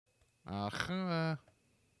Welcome,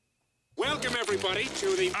 everybody,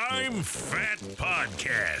 to the I'm Fat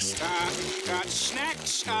podcast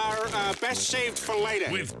snacks are best saved for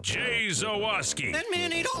later. with Jay Zawoski That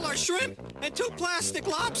man ate all our shrimp and 2 plastic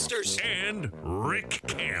lobsters. and Rick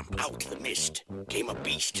Camp. Out the mist came a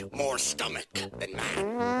beast more stomach than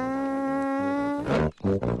man.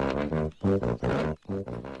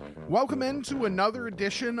 Welcome into another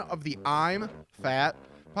edition of the I'm Fat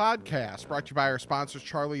podcast, brought to you by our sponsors,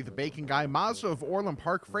 Charlie the Bacon Guy, Mazda of Orland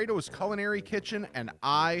Park, Fredo's Culinary Kitchen, and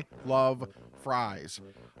I Love Fries.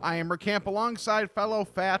 I am Rick Camp alongside fellow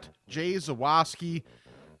fat Jay Zawoski.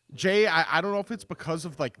 Jay, I don't know if it's because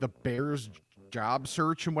of like the Bears job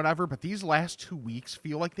search and whatever, but these last 2 weeks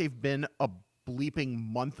feel like they've been a bleeping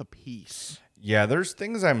month apiece. Yeah, there's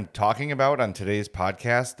things I'm talking about on today's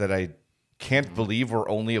podcast that I can't believe were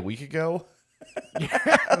only a week ago.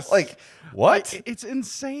 Yes. Like, what? It's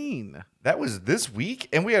insane. That was this week?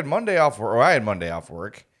 And we had Monday off work, or I had Monday off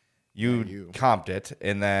work. You comped it,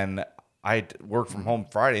 and then I worked from home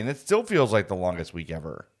Friday, and it still feels like the longest week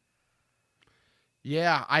ever.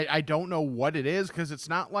 Yeah, I don't know what it is, because it's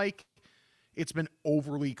not like it's been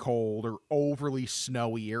overly cold or overly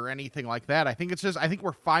snowy or anything like that. I think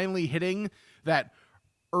we're finally hitting that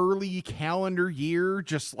early calendar year,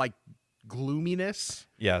 just like gloominess.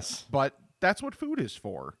 Yes. But that's what food is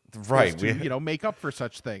for. Right. Is to, make up for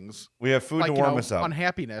such things. We have food like, to warm us up.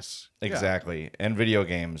 Unhappiness. Exactly. Yeah. And video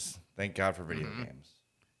games. Thank God for video games.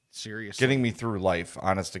 Seriously. Getting me through life,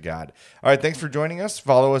 honest to God. All right, thanks for joining us.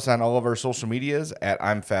 Follow us on all of our social medias at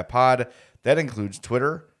I'm Fat Pod. That includes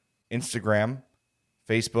Twitter, Instagram,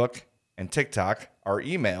 Facebook, and TikTok. Our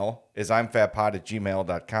email is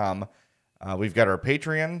imfatpod@gmail.com. We've got our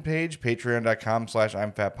Patreon page,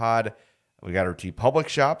 patreon.com/imfatpod. We got our TeePublic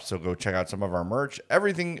shop, so go check out some of our merch.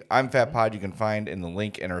 Everything I'm Fat Pod you can find in the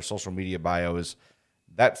link in our social media bios.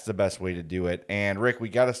 That's the best way to do it. And Rick, we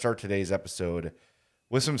got to start today's episode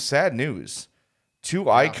with some sad news. 2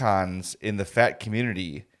 icons in the fat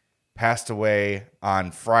community passed away on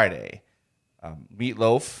Friday.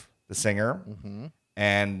 Meatloaf, the singer,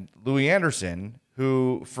 and Louie Anderson,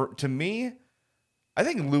 who, to me, I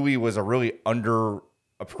think Louie was a really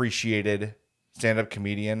underappreciated stand-up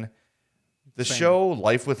comedian. The show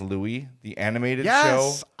Life with Louie, the animated show.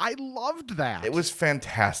 Yes, I loved that. It was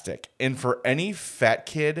fantastic. And for any fat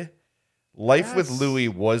kid, Life with Louie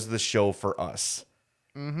was the show for us.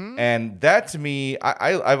 Mm-hmm. And that, to me,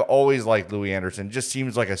 I've always liked Louie Anderson. Just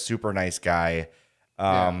seems like a super nice guy.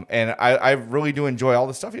 And I really do enjoy all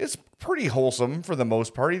the stuff. It's pretty wholesome for the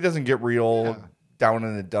most part. He doesn't get real down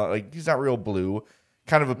in the like. He's not real blue.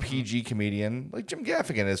 Kind of a PG comedian. Like Jim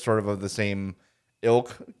Gaffigan is sort of the same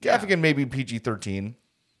ilk. Gaffigan maybe PG-13,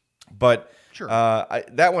 but sure.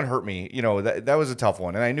 That one hurt me. That was a tough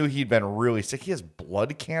one, and I knew he'd been really sick. He has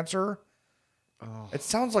blood cancer. Oh. It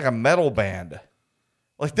sounds like a metal band.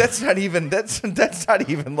 Like that's not even not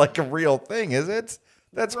even like a real thing, is it?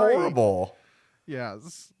 That's right. Horrible.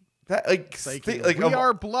 Yes. That we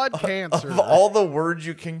are blood cancer. Of all the words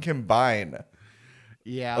you can combine.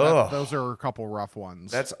 Yeah, those are a couple rough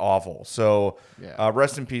ones. That's awful. So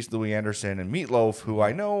rest in peace, Louie Anderson and Meatloaf, who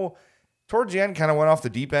I know towards the end kind of went off the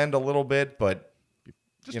deep end a little bit, but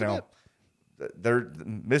Just a bit. their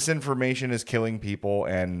misinformation is killing people.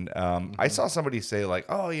 And I saw somebody say like,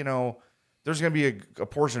 there's going to be a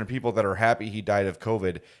portion of people that are happy he died of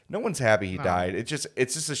COVID. No one's happy he died. It's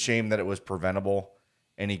just a shame that it was preventable,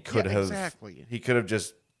 and he could have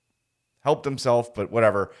just helped himself, but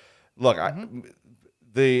whatever. Look, I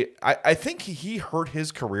think he hurt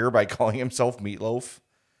his career by calling himself Meatloaf,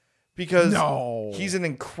 because he's an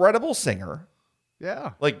incredible singer.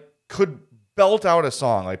 Yeah. Like, could belt out a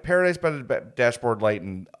song like Paradise by the Dashboard Light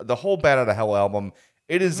and the whole Bat Out of Hell album.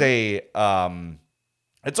 It is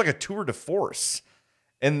it's like a tour de force.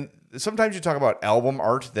 And sometimes you talk about album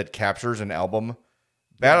art that captures an album.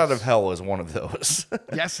 Bat Out of Hell is one of those.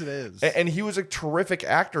 Yes, it is. And he was a terrific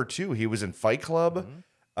actor too. He was in Fight Club.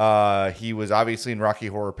 He was obviously in Rocky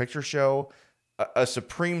Horror Picture Show. A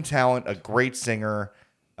supreme talent, a great singer.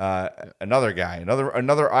 Another guy,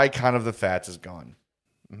 another icon of the fats is gone.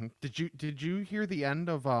 Mm-hmm. Did you hear the end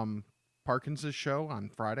of Parkins's show on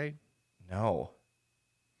Friday? No.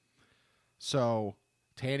 So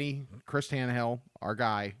Chris Tannehill, our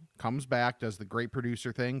guy, comes back, does the great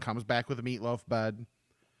producer thing, comes back with a Meatloaf bed,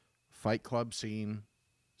 Fight Club scene.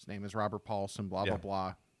 His name is Robert Paulson, blah, blah,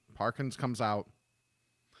 blah. Parkins comes out.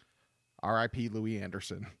 R.I.P. Louie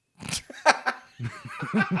Anderson.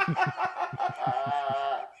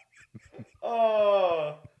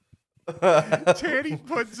 Oh, Tanny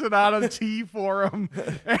puts it on a tee for him,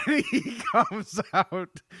 and he comes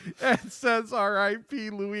out and says, "R.I.P.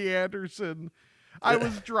 Louis Anderson." I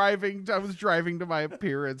was driving to my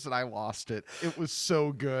appearance, and I lost it. It was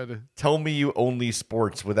so good. Tell me you only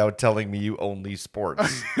sports without telling me you only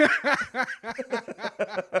sports. Oh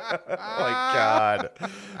my God.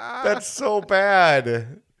 That's so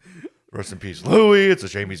bad. Rest in peace, Louis. It's a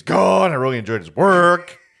shame he's gone. I really enjoyed his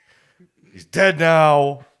work. He's dead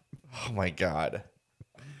now. Oh my God.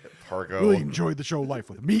 Pargo. Really enjoyed the show Life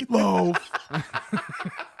with Meatloaf.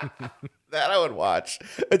 That I would watch.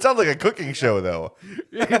 It sounds like a cooking show, though.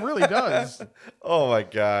 It really does. Oh my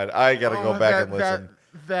God. I got to go back and listen.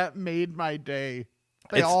 That made my day.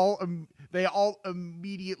 They all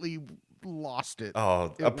immediately lost it.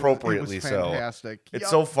 Oh, It appropriately was so. fantastic. It's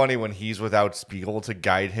Yup. so funny when he's without Spiegel to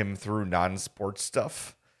guide him through non-sports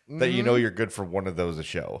stuff that you know you're good for one of those a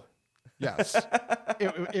show. Yes.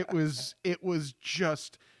 it was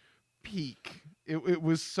just peak. It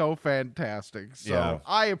was so fantastic. So Yeah.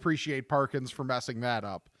 I appreciate Parkins for messing that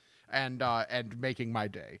up and making my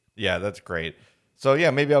day. Yeah, that's great. So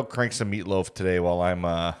yeah, maybe I'll crank some meatloaf today while I'm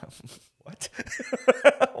what?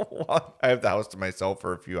 While I have the house to myself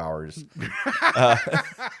for a few hours.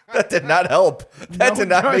 That did not help. That did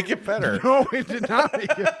not make it better. No, it did not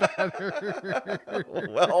make it better.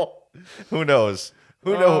 Well, who knows?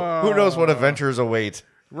 Who knows what adventures await?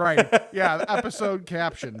 Right. Yeah, the episode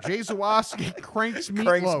caption. Jay Zawoski cranks meatloaf.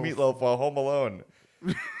 Cranks meatloaf while home alone.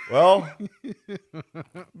 Well,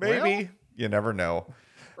 maybe. You never know.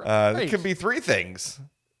 It could be three things.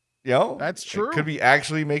 You know? That's true. It could be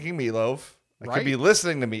actually making meatloaf. I could be Right.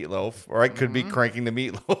 listening to meatloaf, or I could be cranking the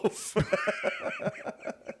meatloaf.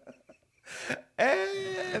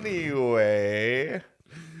 Anyway,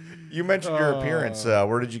 you mentioned your appearance.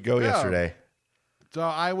 Where did you go yesterday? So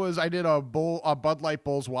I did a Bud Light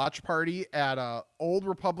Bulls watch party at Old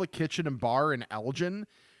Republic Kitchen and Bar in Elgin.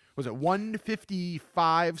 Was it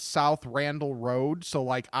 155 South Randall Road? So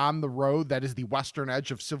like on the road that is the western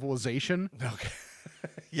edge of civilization. Okay.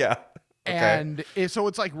 Yeah. Okay. And so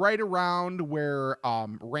it's like right around where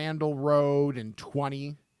Randall Road and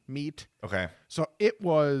 20 meet. Okay. So it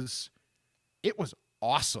was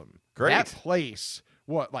awesome. Great. That place,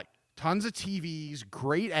 like tons of TVs,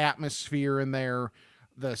 great atmosphere in there.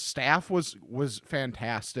 The staff was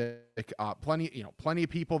fantastic. Plenty of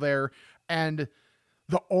people there. And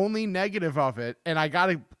the only negative of it, and I got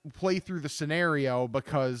to play through the scenario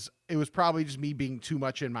because it was probably just me being too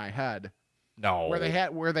much in my head. No. Where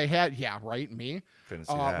they had, yeah, right, me. Couldn't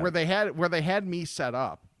see that. Where they had me set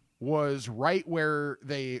up was right where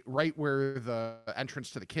the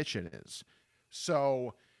entrance to the kitchen is.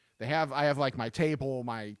 So I have like my table,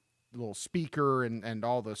 my little speaker and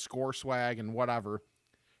all the score swag and whatever.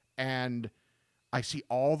 And I see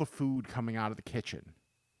all the food coming out of the kitchen.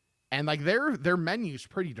 And like their menu's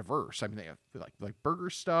pretty diverse. I mean, they have like burger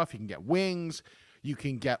stuff, you can get wings, you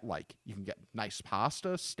can get nice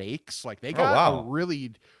pasta, steaks. Like they got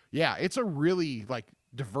it's a really like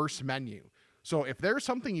diverse menu. So if there's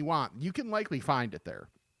something you want, you can likely find it there.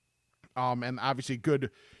 And obviously good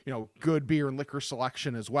beer and liquor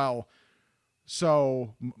selection as well.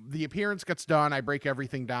 So the appearance gets done. I break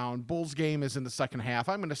everything down. Bulls game is in the second half.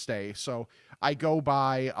 I'm going to stay. So I go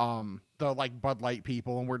by the like Bud Light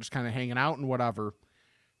people and we're just kind of hanging out and whatever.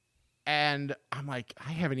 And I'm like,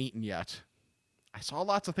 I haven't eaten yet. I saw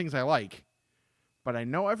lots of things I like, but I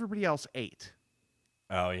know everybody else ate.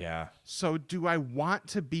 Oh, yeah. So do I want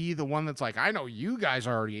to be the one that's like, I know you guys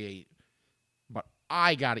already ate, but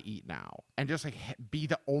I got to eat now, and just like be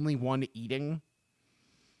the only one eating?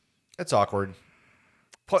 It's awkward.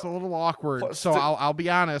 It's a little awkward. So I'll be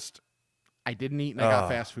honest. I didn't eat, and I got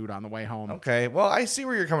fast food on the way home. Okay. Well, I see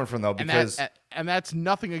where you're coming from, though, because and that's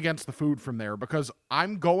nothing against the food from there, because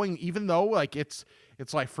I'm going, even though like it's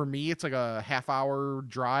like for me it's like a half-hour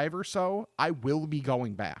drive or so, I will be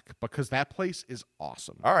going back because that place is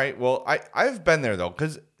awesome. All right. Well, I've been there though,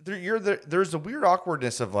 because there's a weird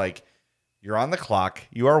awkwardness of like you're on the clock,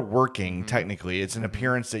 you are working technically. It's an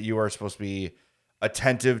appearance that you are supposed to be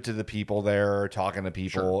attentive to the people there, talking to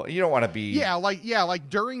people. Sure. You don't want to be like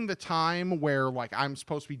during the time where like I'm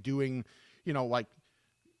supposed to be doing, like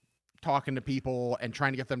talking to people and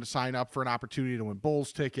trying to get them to sign up for an opportunity to win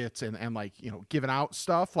Bulls tickets and like, giving out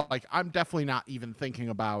stuff. Like I'm definitely not even thinking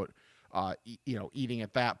about, eating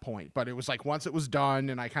at that point. But it was like once it was done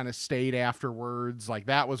and I kind of stayed afterwards, like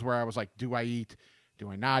that was where I was like, do I eat?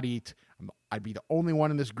 Do I not eat? I'd be the only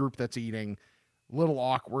one in this group that's eating. Little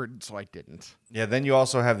awkward, so I didn't. Yeah, then you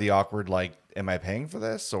also have the awkward, like, am I paying for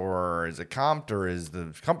this? Or is it comped? Or is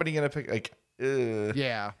the company going to pick? Like,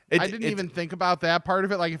 Yeah. It- I didn't it- even think about that part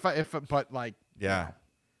of it. Like but like, Yeah.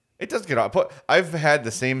 It does get off. I've had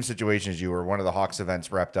the same situation as you where one of the Hawks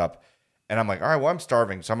events wrapped up and I'm like, all right, well, I'm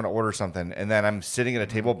starving, so I'm going to order something. And then I'm sitting at a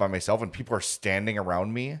table by myself and people are standing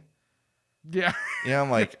around me. yeah. Yeah,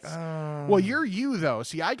 I'm like, Well, you're you though.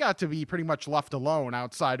 See, I got to be pretty much left alone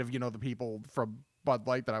outside of, the people from Bud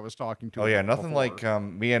Light that I was talking to. oh yeah, nothing before. like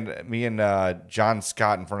me and John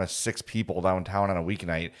Scott in front of 6 people downtown on a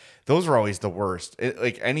weeknight. Those are always the worst.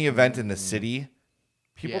 Like any event in the city,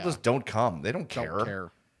 people Yeah. just don't come. They don't care. Don't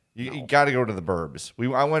care. You got to go to the burbs.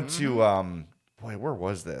 I went to boy, where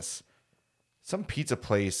was this? Some pizza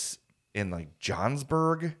place in like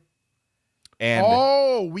Johnsburg, and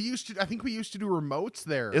I think we used to do remotes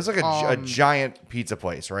there. it was like a giant pizza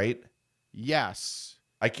place, right? Yes.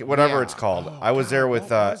 Whatever Yeah. it's called. Oh, I was there God, with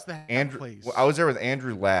what was that Andrew. place? I was there with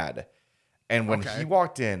Andrew Ladd, and when Okay. he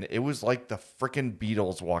walked in, it was like the freaking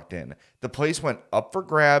Beatles walked in. The place went up for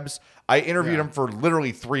grabs. I interviewed Yeah. him for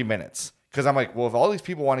literally 3 minutes because I'm like, well, if all these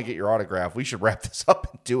people want to get your autograph, we should wrap this up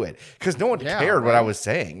and do it because no one Yeah, cared what I right. was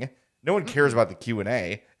saying. No one cares about the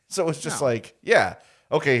Q&A, so it's just No. like, yeah,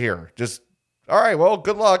 okay, here, just all right. Well,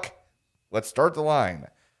 good luck. Let's start the line.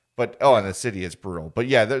 But and the city is brutal. But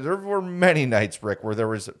yeah, there were many nights, Rick, where there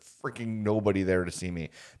was freaking nobody there to see me.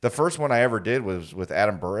 The first one I ever did was with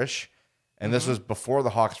Adam Burrish, and this was before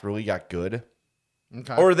the Hawks really got good,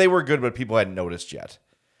 Okay. or they were good, but people hadn't noticed yet.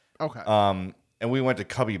 okay. And we went to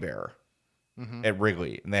Cubby Bear at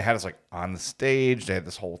Wrigley, and they had us like on the stage. They had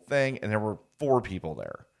this whole thing, and there were 4 people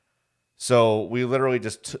there. So we literally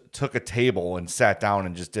just took a table and sat down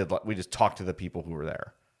and we just talked to the people who were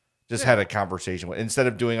there. Just had a conversation with, instead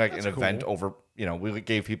of doing like That's an event cool. over, we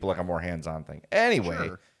gave people like a more hands-on thing. Anyway,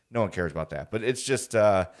 Sure. no one cares about that. But it's just,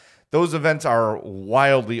 those events are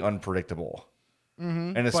wildly unpredictable.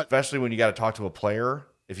 And especially when you got to talk to a player,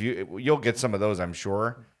 you'll get some of those, I'm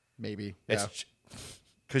sure. Maybe. Yeah. It's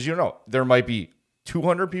because, there might be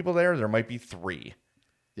 200 people there. There might be 3.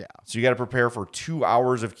 Yeah. So you got to prepare for 2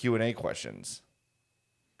 hours of Q&A questions.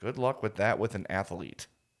 Good luck with that with an athlete.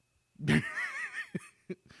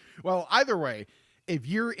 Well, either way, if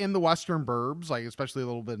you're in the Western Burbs, like especially a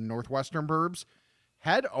little bit in Northwestern Burbs,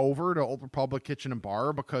 head over to Old Republic Kitchen and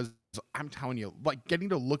Bar because I'm telling you, like getting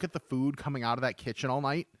to look at the food coming out of that kitchen all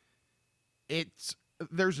night,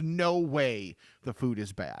 there's no way the food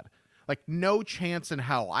is bad. Like no chance in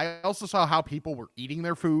hell. I also saw how people were eating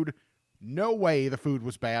their food. No way the food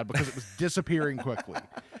was bad because it was disappearing quickly.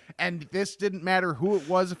 And this didn't matter who it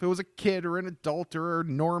was, if it was a kid or an adult or a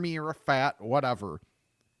normie or a fat, whatever.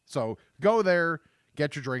 So go there,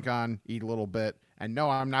 get your drink on, eat a little bit. And no,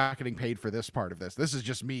 I'm not getting paid for this part of this. This is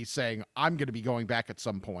just me saying I'm going to be going back at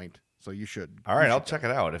some point. So you should. All right, I'll check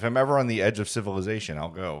it out. If I'm ever on the edge of civilization, I'll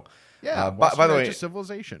go. Yeah. By the way, just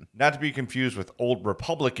civilization. not to be confused with Old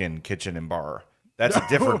Republican Kitchen and Bar. That's a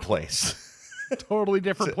different place. Totally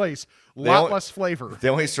different place. They Lot only- less flavor. They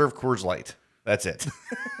only serve Coors Light. That's it.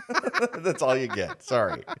 That's all you get.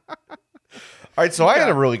 Sorry. All right, so I had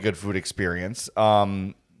a really good food experience.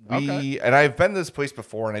 And I've been to this place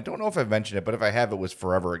before, and I don't know if I've mentioned it, but if I have, it was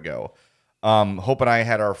forever ago. Hope and I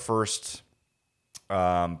had our first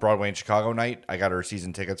Broadway in Chicago night. I got our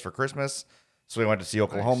season tickets for Christmas, so we went to see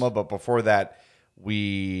Oklahoma. Nice. But before that,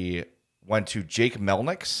 we went to Jake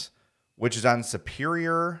Melnick's, which is on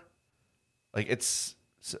Superior. Like it's,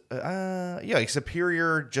 like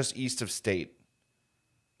Superior, just east of State.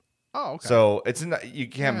 Oh, okay. So you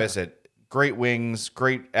can't miss it. Great wings,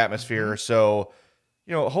 great atmosphere. So,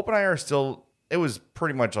 Hope and I are still. It was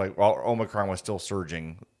pretty much like Omicron was still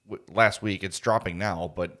surging last week. It's dropping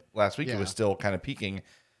now, but last week it was still kind of peaking.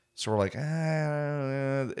 So we're like,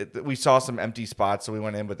 we saw some empty spots, so we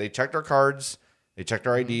went in. But they checked our cards, they checked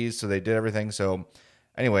our IDs, so they did everything. So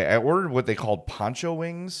anyway, I ordered what they called poncho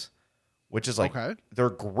wings, which is like they're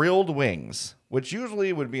grilled wings, which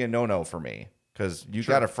usually would be a no-no for me because you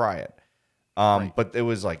got to fry it. But it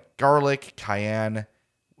was like garlic, cayenne,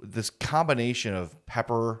 this combination of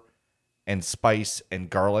pepper and spice and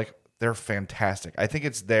garlic. They're fantastic. I think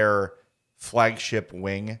it's their flagship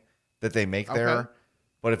wing that they make there.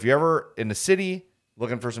 But if you're ever in the city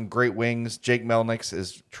looking for some great wings, Jake Melnick's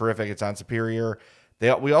is terrific. It's on Superior.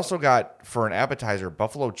 We also got, for an appetizer,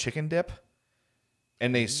 buffalo chicken dip.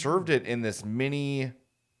 And they served it in this mini,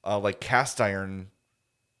 like cast iron,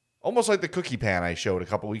 almost like the cookie pan I showed a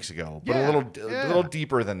couple weeks ago, but a little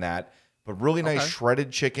deeper than that. But really nice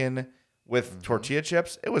shredded chicken with tortilla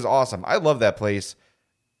chips. It was awesome. I love that place.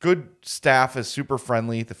 Good staff is super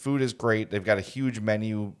friendly. The food is great. They've got a huge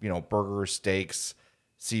menu, burgers, steaks,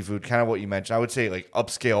 seafood, kind of what you mentioned. I would say like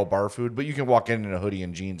upscale bar food, but you can walk in a hoodie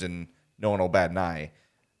and jeans and no one will bat an eye.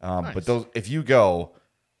 But Nice. those, if you go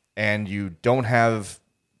and you don't have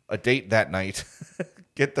a date that night,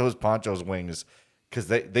 get those Poncho's wings because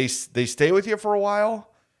they stay with you for a while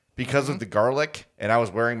because of the garlic. And I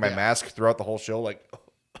was wearing my mask throughout the whole show, like,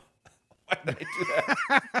 why did I do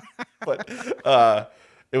that? But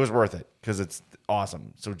it was worth it because it's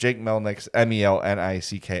awesome. So Jake Melnick's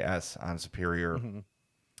Melnicks on Superior.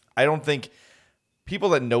 I don't think people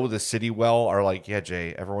that know the city well are like, yeah,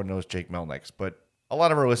 Jay, everyone knows Jake Melnick's, but a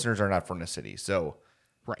lot of our listeners are not from the city. So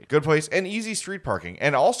Right. good place and easy street parking.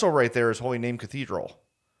 And also right there is Holy Name Cathedral.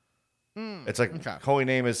 It's like okay. Holy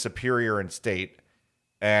Name is Superior and State.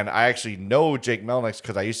 And I actually know Jake Melnick's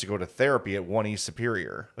because I used to go to therapy at 1 East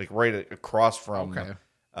Superior, like right across from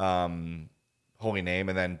Holy Name.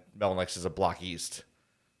 And then Melnick's is a block east.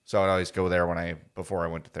 So I'd always go there before I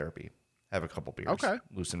went to therapy. Have a couple beers. Okay.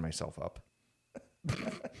 Loosen myself up.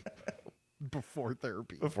 Before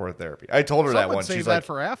therapy. Before therapy. I told her that Someone once. save She's that like,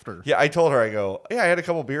 for after. yeah, I told her, I go, yeah, I had a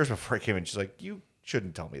couple beers before I came in. She's like, you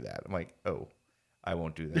shouldn't tell me that. I'm like, oh, I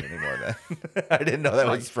won't do that anymore then. I didn't know that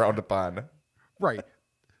was frowned upon. Right.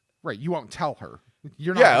 Right. You won't tell her.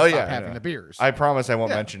 You're not Yeah, going to oh, stop yeah, having no. the beers. I promise I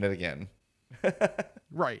won't mention it again.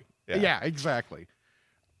 Right. Yeah. Yeah, exactly.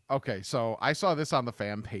 Okay, so I saw this on the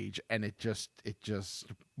fan page and it just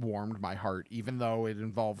warmed my heart, even though it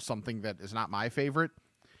involves something that is not my favorite.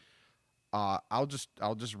 I'll just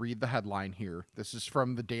read the headline here. This is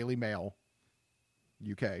from the Daily Mail,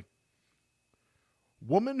 UK.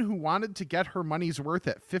 Woman who wanted to get her money's worth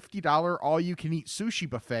at $50 all-you-can-eat sushi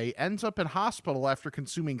buffet ends up in hospital after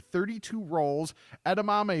consuming 32 rolls,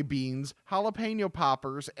 edamame beans, jalapeno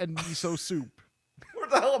poppers, and miso soup. Where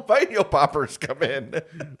the jalapeno poppers come in?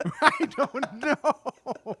 I don't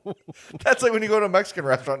know. That's like when you go to a Mexican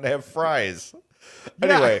restaurant and they have fries.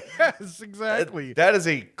 Anyway, yes, exactly. that is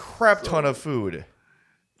a crap ton of food.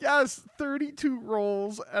 Yes, 32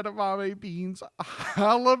 rolls, edamame beans,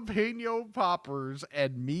 jalapeno poppers,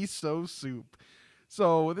 and miso soup.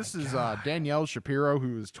 So this is Danielle Shapiro,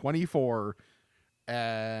 who is 24,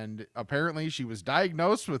 and apparently she was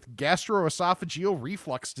diagnosed with gastroesophageal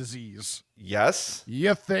reflux disease. Yes.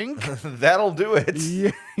 You think? That'll do it.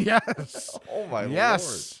 Yes. Oh, my Lord.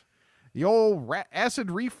 Yes. The old acid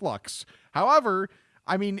reflux. However,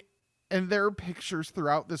 I mean, and there are pictures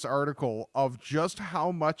throughout this article of just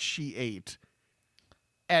how much she ate.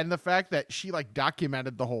 And the fact that she like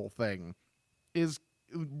documented the whole thing is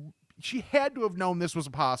she had to have known this was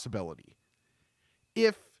a possibility.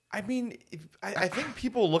 I think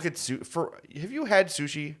people look at have you had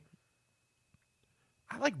sushi?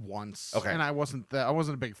 I like once, Okay. and I wasn't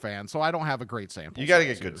a big fan, so I don't have a great sample. You got to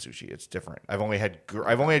size get good here. sushi. It's different. I've only had good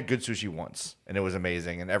sushi once, and it was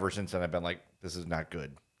amazing. And ever since then, I've been like, this is not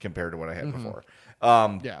good compared to what I had before.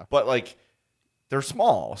 Yeah. But like, they're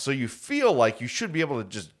small, so you feel like you should be able to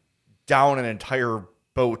just down an entire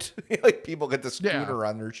boat. Like people get the schooner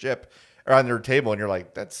on their ship or on their table, and you're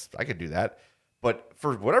like, I could do that. But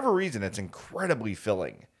for whatever reason, it's incredibly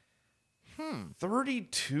filling.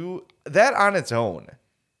 32, that on its own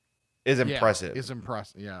is impressive. Is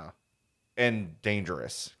impressive. Yeah. And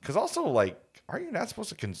dangerous. Because also, like, are you not supposed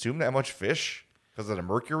to consume that much fish because of the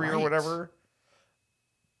mercury or Right. whatever?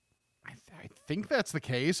 I think that's the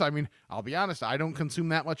case. I mean, I'll be honest, I don't consume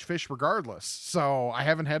that much fish regardless, so I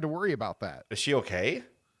haven't had to worry about that. Is she okay?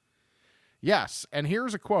 Yes, and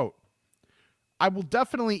here's a quote. I will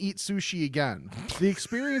definitely eat sushi again. The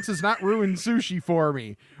experience has not ruined sushi for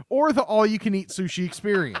me, or the all-you-can-eat sushi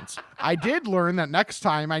experience. I did learn that next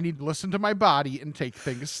time I need to listen to my body and take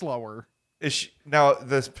things slower. Is she now?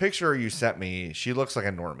 This picture you sent me, she looks like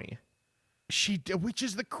a normie. Which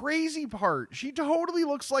is the crazy part. She totally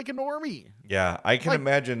looks like a normie. Yeah, I can Like-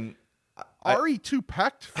 imagine. Ari too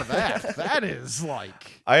pecked for that. That is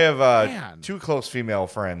like. I have Man. two close female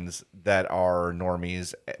friends that are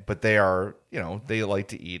normies, but they are, they like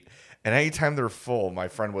to eat. And anytime they're full, my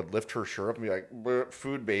friend would lift her shirt up and be like, "Bleh,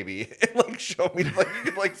 food baby," and like show me, like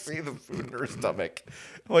you could like see the food in her stomach.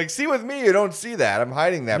 Like, see with me, you don't see that. I'm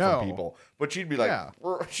hiding that No. from people. But she'd be like, Yeah.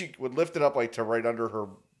 she would lift it up like to right under her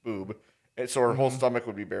boob, and so her whole stomach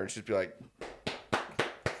would be bare, and she'd be like,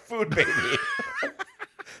 "Food baby."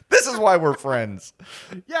 This is why we're friends.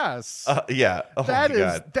 Yes. Yeah. Oh that my is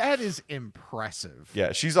God. that is impressive.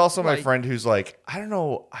 Yeah, she's also my Like- friend who's like, I don't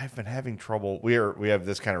know, I've been having trouble. We have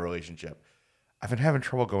this kind of relationship. I've been having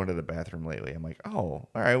trouble going to the bathroom lately. I'm like, oh, all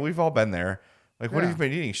right, we've all been there. Like, what have Yeah. you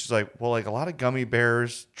been eating? She's like, well, like a lot of gummy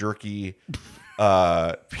bears, jerky,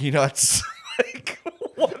 peanuts. Like,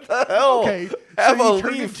 what the hell? Okay. Have so a you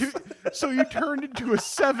turned leaf. so you turned into a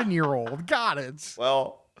 7-year-old. Got it.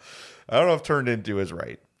 Well, I don't know if turned into is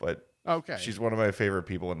right, but Okay. she's one of my favorite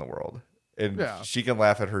people in the world. and Yeah. she can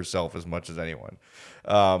laugh at herself as much as anyone.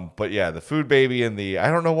 But yeah, the food baby and I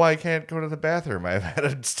don't know why I can't go to the bathroom. I've had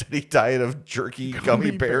a steady diet of jerky,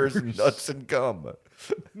 gummy bears, and nuts and gum.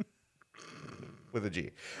 With a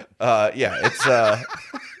G. Yeah, it's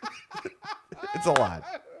it's a lot.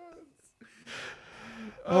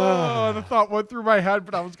 Oh, the thought went through my head,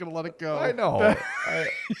 but I was gonna let it go. I know.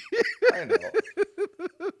 I know.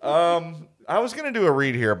 I was gonna do a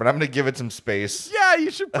read here, but I'm gonna give it some space. Yeah,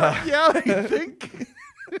 you should. Yeah, I think.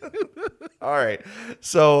 All right.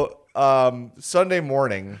 So Sunday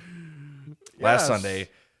morning, last Yes. Sunday,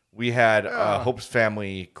 we had Yeah. Hope's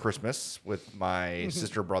family Christmas with my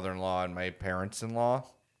sister, brother-in-law, and my parents-in-law.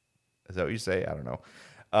 Is that what you say? I don't know.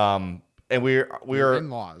 And we were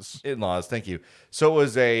in-laws. in-laws. Thank you. So it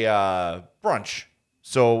was a brunch.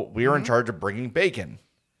 So we were in charge of bringing bacon.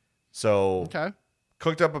 So Okay.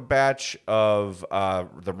 cooked up a batch of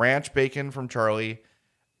the ranch bacon from Charlie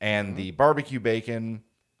and the barbecue bacon.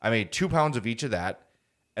 I made 2 pounds of each of that,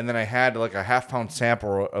 and then I had like a half-pound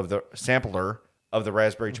sampler of the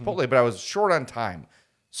raspberry chipotle, but I was short on time.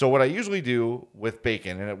 So what I usually do with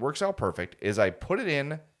bacon, and it works out perfect, is I put it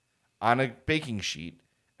in on a baking sheet.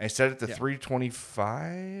 I set it to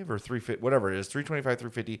 325 or 350, whatever it is, 325,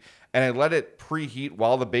 350, and I let it preheat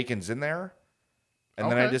while the bacon's in there. And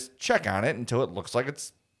then I Okay. just check on it until it looks like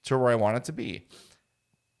it's to where I want it to be.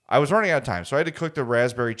 I was running out of time, so I had to cook the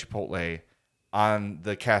raspberry chipotle on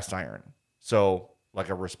the cast iron. So, like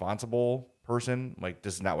a responsible person, like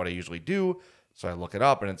this is not what I usually do. So I look it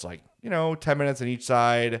up, and it's like, 10 minutes on each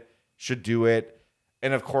side should do it.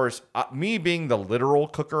 And of course, me being the literal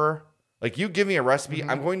cooker, like you give me a recipe,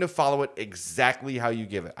 I'm going to follow it exactly how you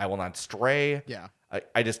give it. I will not stray. Yeah.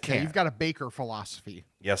 I just Yeah, can't. you've got a baker philosophy.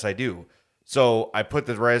 Yes, I do. So I put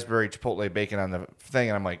the raspberry chipotle bacon on the thing,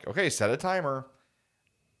 and I'm like, okay, set a timer.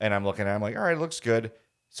 And I'm looking at it, I'm like, all right, it looks good.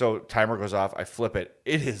 So timer goes off. I flip it.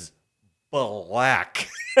 It is black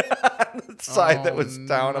on the side that was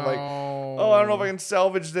down. I'm like, oh, I don't know if I can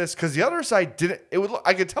salvage this, because the other side didn't. It would.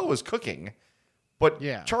 I could tell it was cooking, but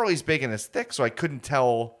Yeah. Charlie's bacon is thick, so I couldn't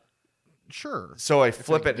tell. Sure. So I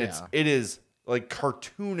flip it, and yeah. it is like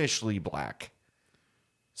cartoonishly black.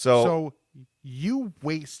 So, So you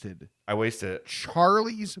wasted I wasted it.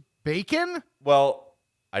 Charlie's bacon? Well,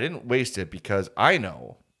 I didn't waste it because I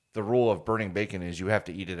know the rule of burning bacon is you have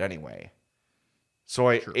to eat it anyway. So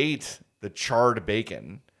I ate the charred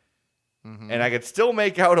bacon, and I could still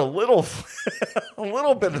make out a little, a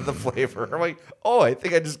little bit of the flavor. I'm like, oh, I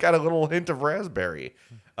think I just got a little hint of raspberry.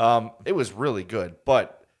 It was really good,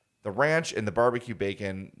 but the ranch and the barbecue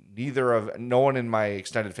bacon, no one in my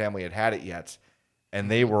extended family had it yet, and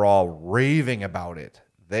they were all raving about it.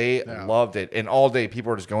 They loved it, and all day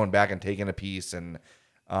people were just going back and taking a piece. And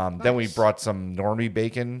then we brought some normie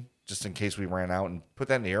bacon just in case we ran out, and put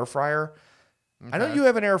that in the air fryer. I know you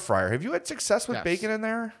have an air fryer. Have you had success with Yes. bacon in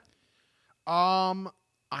there?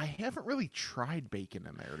 I haven't really tried bacon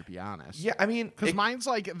in there, to be honest. Yeah, I mean, Because mine's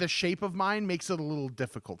like the shape of mine makes it a little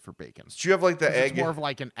difficult for bacon. do you have like the 'Cause egg? It's more of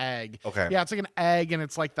like an egg. Okay. Yeah, it's like an egg, and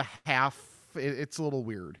it's like the half. It's a little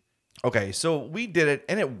weird. Okay, so we did it,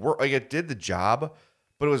 and it worked. Like it did the job,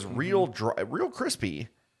 but it was real dry, real crispy,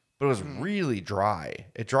 but it was really dry.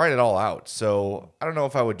 It dried it all out. So I don't know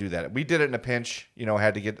if I would do that. We did it in a pinch.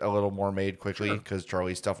 Had to get a little more made quickly because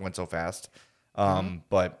Charlie's stuff went so fast.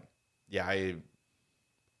 But yeah,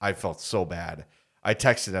 I felt so bad. I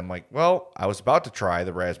texted him like, well, I was about to try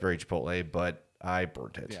the raspberry chipotle, but I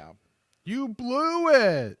burnt it. Yeah. You blew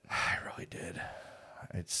it. I really did.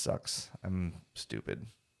 It sucks. I'm stupid.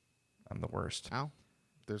 I'm the worst. Well,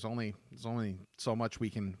 there's only so much we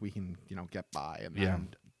can get by, and Yeah.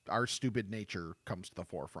 then our stupid nature comes to the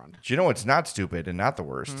forefront. Do you know what's not stupid and not the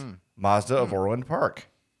worst? Mazda of Orland Park.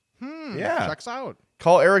 Yeah. Checks out.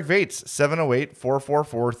 Call Eric Vates,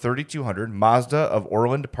 708-444-3200, Mazda of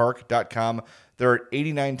OrlandPark.com. They're at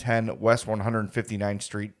 8910 West 159th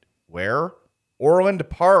Street. Where? Orland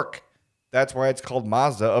Park. That's why it's called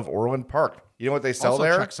Mazda of Orland Park. You know what they sell Also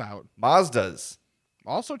there? checks out. Mazdas.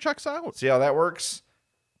 Also checks out. See how that works?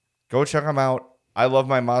 Go check them out. I love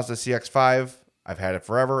my Mazda CX-5. I've had it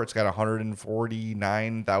forever. It's got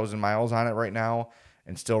 149,000 miles on it right now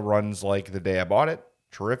and still runs like the day I bought it.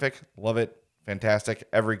 Terrific. Love it. Fantastic.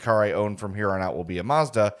 Every car I own from here on out will be a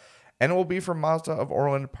Mazda, and it will be from Mazda of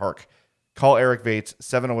Orland Park. Call Eric Vates,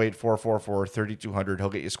 708-444-3200. He'll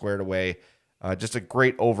get you squared away. Just a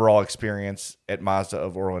great overall experience at Mazda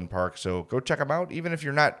of Orland Park. So go check them out. Even if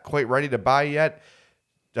you're not quite ready to buy yet,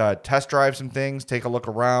 test drive some things, take a look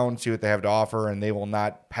around, see what they have to offer, and they will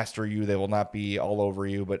not pester you. They will not be all over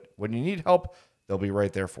you. But when you need help, they'll be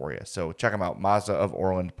right there for you. So check them out, Mazda of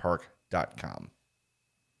OrlandPark.com.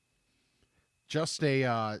 Just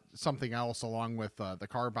a something else along with the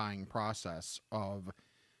car buying process of,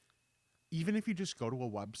 even if you just go to a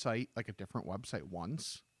website, like a different website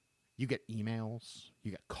once, you get emails,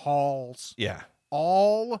 you get calls Yeah.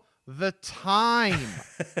 all the time.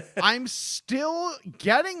 I'm still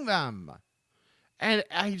getting them. And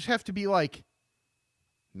I just have to be like,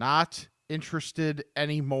 not interested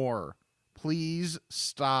anymore. Please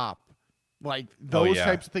stop. Like those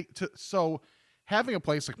types of things. So having a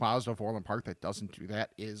place like Mazda of Orland Park that doesn't do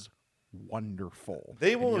that is wonderful.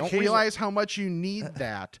 They will And you don't occasionally- realize how much you need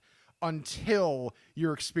that until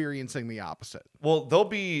you're experiencing the opposite. Well, they'll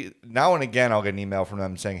be now and again. I'll get an email from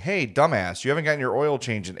them saying, "Hey, dumbass, you haven't gotten your oil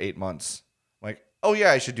change in 8 months." I'm like, oh yeah,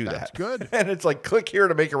 I should do That's that. good. And it's like, click here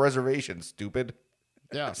to make a reservation. Stupid.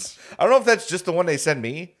 Yes. I don't know if that's just the one they send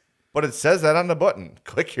me, but it says that on the button.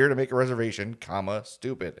 Click here to make a reservation, comma,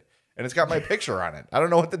 stupid. And it's got my picture on it. I don't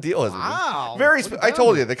know what the deal is. Wow. Very. Look at I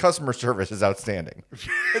told them. you the customer service is outstanding.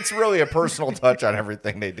 It's really a personal touch on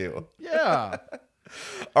everything they do. Yeah.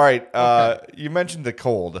 All right. You mentioned the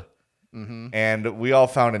cold, and we all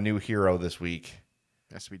found a new hero this week.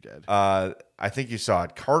 Yes, we did. I think you saw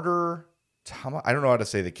it. Carter. I don't know how to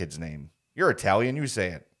say the kid's name. You're Italian. You say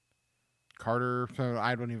it. Carter. So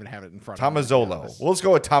I don't even have it in front of me. Tomazzolo. Well, let's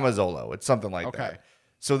go with Tomazzolo. It's something like Okay. that.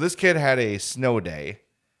 So this kid had a snow day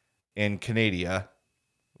in Canada,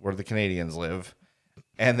 where the Canadians live,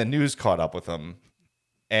 and the news caught up with him.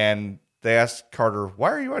 And they asked Carter, "Why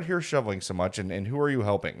are you out here shoveling so much, and who are you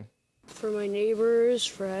helping?" For my neighbors,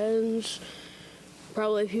 friends,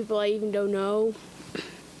 probably people I even don't know.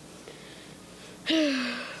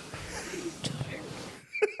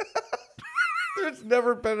 There's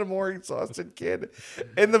never been a more exhausted kid.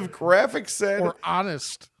 And the graphic said, Or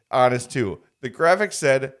honest. honest too, the graphic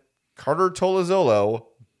said, Carter Tolazzolo,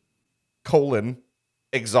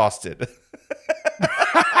 exhausted.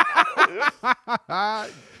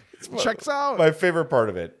 Checks out. My favorite part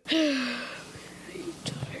of it.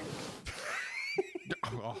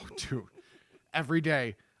 Oh, dude. Every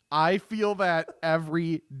day. I feel that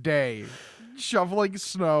every day. Shoveling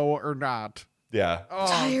snow or not. Yeah. Oh,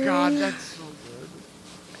 Tiring. God. That's so good.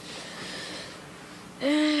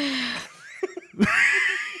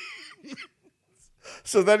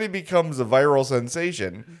 So then he becomes a viral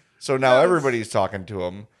sensation. So now everybody's talking to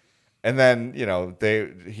him. And then,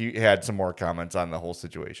 he had some more comments on the whole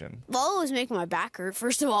situation. Well, it was making my back hurt,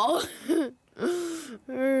 first of all.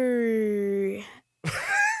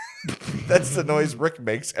 That's the noise Rick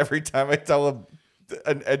makes every time I tell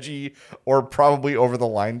an edgy or probably over the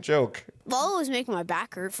line joke. Well, it was making my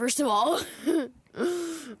back hurt, first of all.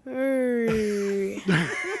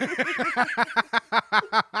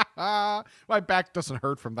 My back doesn't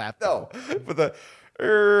hurt from that. No, but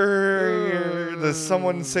does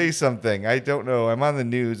someone say something? I don't know. I'm on the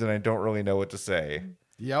news and I don't really know what to say.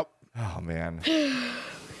 Yep. Oh, man.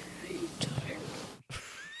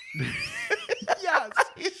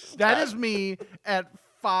 Yes. That is me at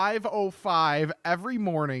 5:05 every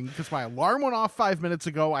morning because my alarm went off 5 minutes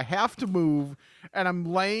ago. I have to move, and I'm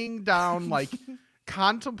laying down like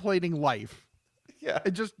contemplating life. Yeah.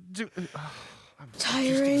 It just do.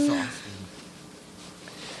 Tiring.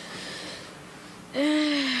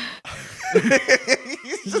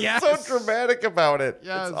 He's just Yes. so dramatic about it.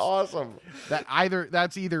 Yes. It's awesome. That's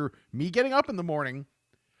either me getting up in the morning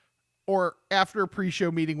or after a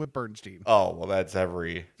pre-show meeting with Bernstein. Oh, well, that's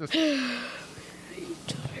every. Just,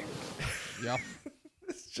 yep.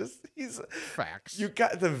 It's just, Facts. you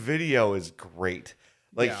got the video is great.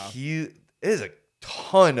 Like, Yeah. it is a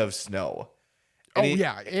ton of snow. And he-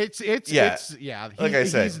 yeah, it's Yeah. Like I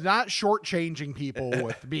said- he's not shortchanging people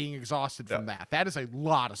with being exhausted from that. That is a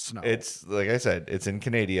lot of snow. It's like I said, it's in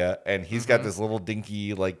Canada, and he's got this little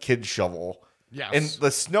dinky like kid shovel. Yes. And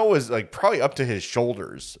the snow is like probably up to his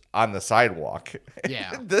shoulders on the sidewalk.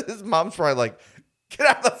 Yeah. His mom's probably like, "Get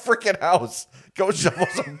out of the freaking house, go shovel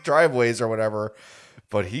some driveways or whatever."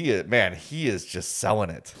 But he is just selling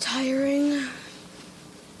it. Tiring.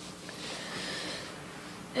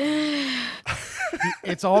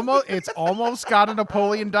 It's almost got a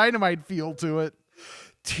Napoleon Dynamite feel to it.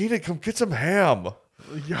 Tina, come get some ham.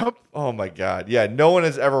 Yup. Oh my God. Yeah, no one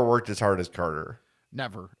has ever worked as hard as Carter.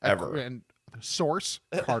 Never. Ever. And source,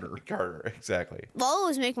 Carter. Carter, exactly. Well, it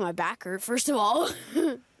was making my back hurt, first of all.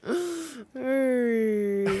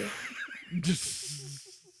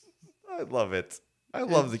 I love it. I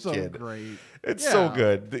love It's the so kid. great. It's so Yeah.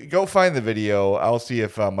 good. Go find the video. I'll see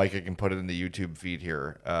if Micah can put it in the YouTube feed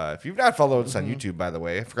here. If you've not followed us on YouTube, by the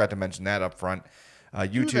way, I forgot to mention that up front.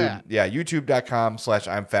 YouTube, that.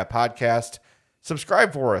 youtube.com/I'm Fat Podcast.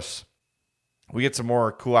 Subscribe for us. we get some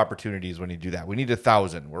more cool opportunities when you do that. We need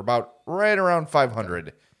 1,000. We're about right around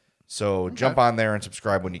 500. So jump on there and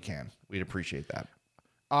subscribe when you can. We'd appreciate that.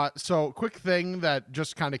 So quick thing that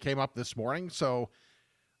just kind of came up this morning. So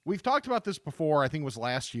we've talked about this before. I think it was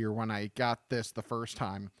last year when I got this the first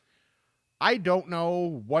time. I don't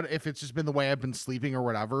know if it's just been the way I've been sleeping or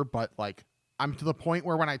whatever, but like I'm to the point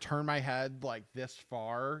where when I turn my head like this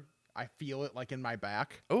far, I feel it like in my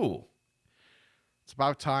back. Oh, It's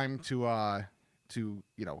about time to do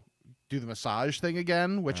the massage thing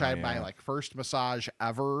again, which I had my like first massage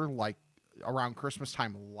ever, like around Christmas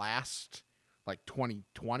time last, like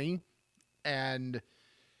 2020, and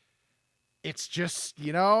it's just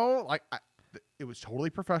like it was totally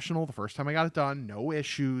professional the first time I got it done, no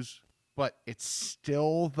issues, but it's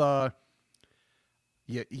still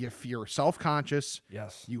you're self-conscious.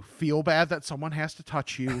 yes. You feel bad that someone has to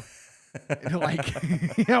touch you. Like,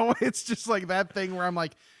 it's just like that thing where I'm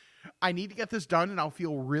like, I need to get this done and I'll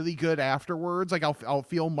feel really good afterwards. Like I'll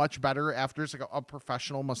feel much better after it's like a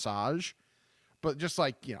professional massage. But just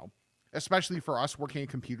like, especially for us working in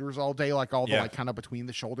computers all day, like all the like kind of between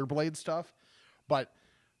the shoulder blade stuff. But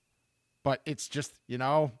it's just,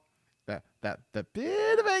 that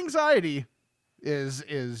bit of anxiety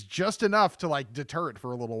is just enough to like deter it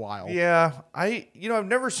for a little while. Yeah. I've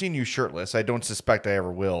never seen you shirtless. I don't suspect I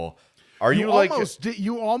ever will. Are you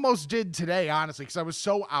you almost did today, honestly, because I was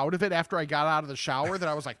so out of it after I got out of the shower that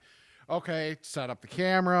I was like, okay, set up the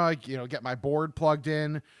camera, get my board plugged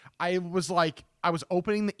in. I was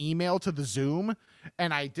opening the email to the Zoom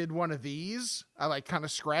and I did one of these. I like kind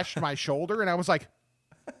of scratched my shoulder and I was like,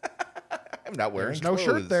 I'm not wearing there's no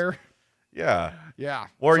shirt there. Yeah. Yeah.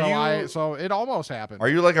 Or so it almost happened. Are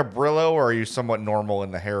you like a Brillo or are you somewhat normal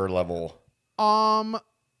in the hair level? I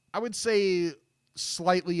would say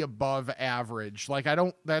slightly above average. Like I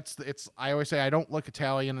always say I don't look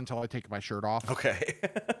Italian until I take my shirt off. Okay.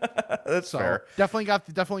 That's fair. Definitely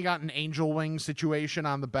got an angel wing situation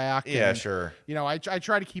on the back. Yeah, and, sure. I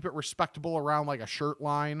try to keep it respectable around like a shirt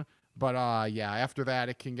line. But after that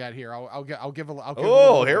it can get here. I'll give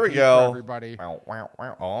a here we go. Everybody. Wow, wow,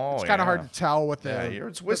 wow. Oh, it's kind of hard to tell with the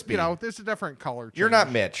it's wispy. There's a different color change. You're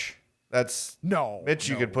not Mitch. That's Mitch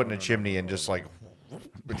you could put in a chimney and just like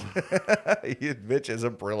Mitch is a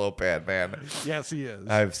Brillo pad, man. Yes, he is.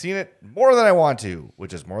 I've seen it more than I want to,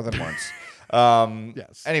 which is more than once.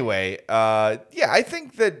 Yes. Anyway, I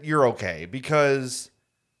think that you're okay because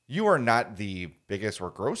you are not the biggest or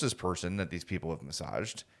grossest person that these people have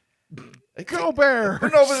massaged. Go Bear. No,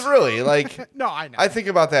 but really, like, no, I know. I think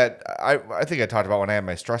about that. I think I talked about when I had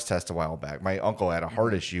my stress test a while back. My uncle had a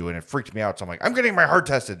heart issue and it freaked me out. So I'm like, I'm getting my heart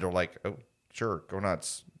tested. They're like, oh, sure, go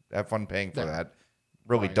nuts. Have fun paying for that.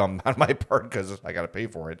 Really dumb on my part because I got to pay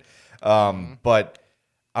for it. But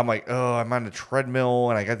I'm like, oh, I'm on a treadmill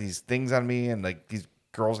and I got these things on me and like these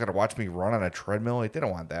girls got to watch me run on a treadmill. Like, they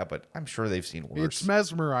don't want that, but I'm sure they've seen worse. It's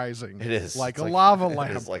mesmerizing. It is. Like a lava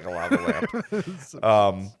lamp. It is like a lava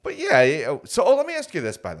lamp. But yeah, so let me ask you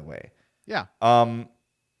this, by the way. Yeah.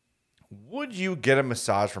 Would you get a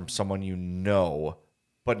massage from someone you know,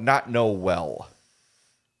 but not know well?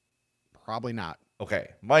 Probably not. Okay.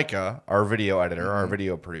 Micah, our video editor, our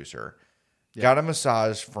video producer, got a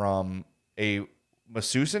massage from a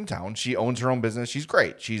masseuse in town. She owns her own business. She's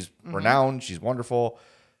great. She's renowned. She's wonderful.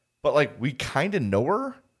 But like, we kind of know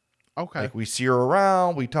her. Okay. Like, we see her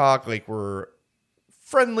around. We talk. Like, we're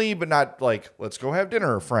friendly, but not like, let's go have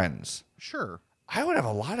dinner, friends. Sure. I would have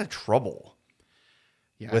a lot of trouble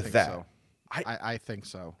Yeah, with I think that. So. I think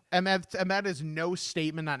so. And that is no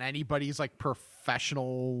statement on anybody's like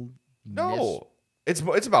professional. No. It's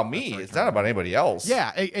about me. It's not about anybody else.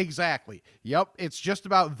 Yeah, exactly. Yep. It's just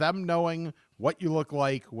about them knowing what you look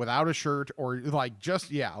like without a shirt or like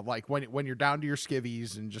just, like when you're down to your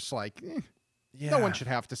skivvies and just like, no one should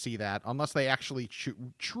have to see that unless they actually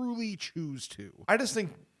truly choose to. I just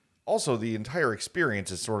think also the entire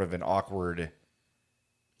experience is sort of an awkward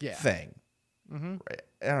thing. Mm-hmm. Right?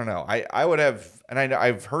 I don't know. I would have, and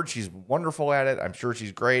I've heard she's wonderful at it. I'm sure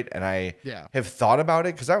she's great, and I have thought about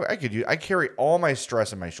it because I carry all my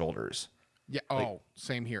stress in my shoulders. Yeah. Oh,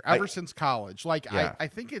 same here. Ever since college, like I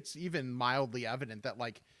think it's even mildly evident that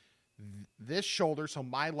like this shoulder, so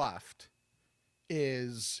my left,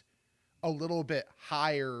 is a little bit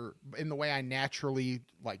higher in the way I naturally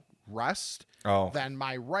like rest than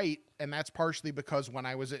my right, and that's partially because when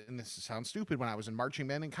I was and this sounds stupid, when I was in marching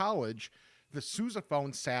band in college, the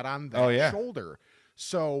sousaphone sat on that shoulder.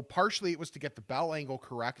 So partially it was to get the bell angle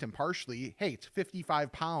correct, and partially, hey, it's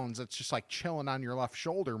 55 pounds. It's just like chilling on your left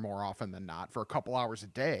shoulder more often than not for a couple hours a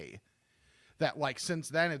day. That like since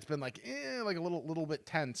then it's been like a little bit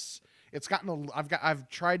tense. It's gotten I've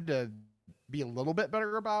tried to be a little bit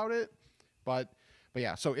better about it. But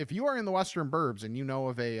yeah, so if you are in the Western Burbs and you know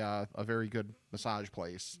of a very good massage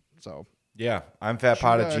place, so Yeah, I'm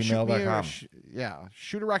fatpod at shoot me gmail.com.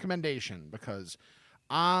 shoot a recommendation because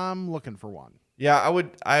I'm looking for one. Yeah, I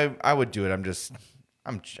would do it. I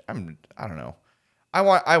don't know.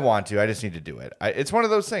 I want to. I just need to do it. It's one of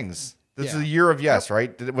those things. This is a year of yes,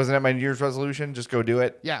 right? Wasn't that my New Year's resolution? Just go do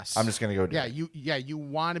it. Yes. I'm just gonna go do it. You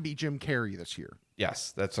want to be Jim Carrey this year.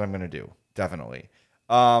 Yes, that's what I'm gonna do. Definitely.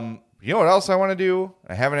 You know what else I want to do?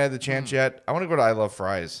 I haven't had the chance yet. I want to go to I Love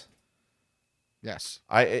Fries. Yes.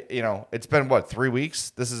 It's been what, 3 weeks?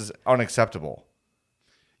 This is unacceptable.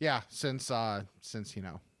 Yeah, since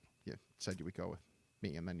you said you would go with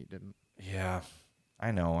me and then you didn't. Yeah, I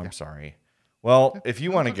know. I'm sorry. Well, if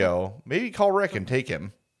you want to go, maybe call Rick and take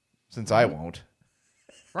him, since I won't.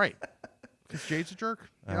 Right. Because Jade's a jerk.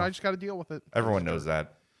 I just got to deal with it. Everyone knows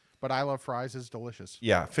that. But I Love Fries is delicious.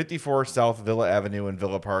 Yeah, 54 South Villa Avenue in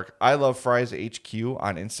Villa Park. I Love Fries HQ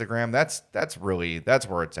on Instagram. That's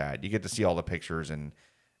where it's at. You get to see all the pictures and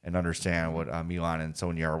understand what Milan and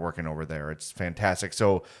Sonia are working over there. It's fantastic.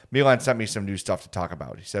 So Milan sent me some new stuff to talk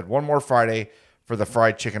about. He said one more Friday for the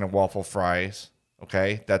fried chicken and waffle fries.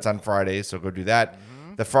 Okay, that's on Friday, so go do that.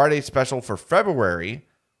 The Friday special for February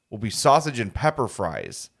will be sausage and pepper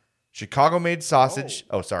fries. Chicago-made sausage.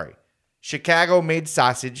 Chicago-made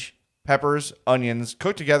sausage, peppers, onions,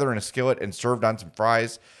 cooked together in a skillet and served on some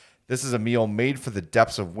fries. This is a meal made for the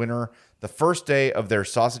depths of winter. The first day of their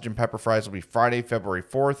sausage and pepper fries will be Friday, February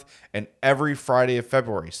 4th, and every Friday of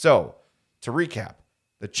February. So, to recap,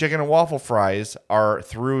 the chicken and waffle fries are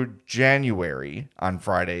through January on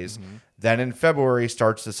Fridays. Then in February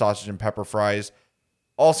starts the sausage and pepper fries.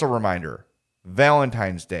 Also, reminder,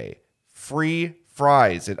 Valentine's Day, free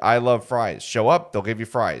fries at I Love Fries. Show up, they'll give you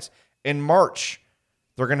fries. In March,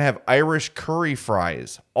 they're going to have Irish curry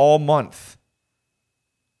fries all month.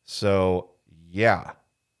 So, yeah.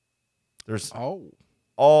 There's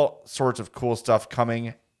all sorts of cool stuff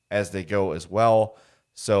coming as they go as well.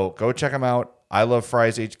 So, go check them out. I Love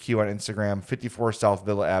Fries HQ on Instagram, 54 South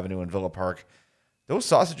Villa Avenue in Villa Park. Those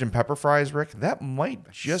sausage and pepper fries, Rick, that might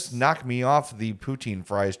just knock me off the poutine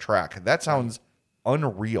fries track. That sounds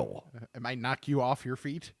unreal. It might knock you off your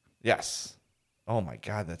feet. Yes. Oh my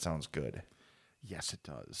God, that sounds good. Yes, it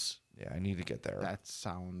does. Yeah, I need to get there. That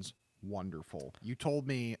sounds wonderful. You told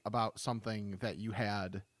me about something that you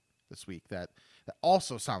had this week that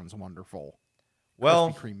also sounds wonderful.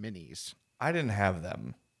 Well, Krispy Kreme minis. I didn't have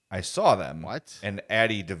them. I saw them. What? And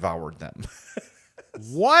Addie devoured them.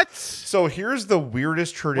 What? So here's the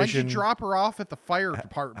weirdest tradition. When'd you drop her off at the fire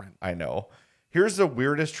department? I know. Here's the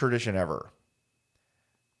weirdest tradition ever.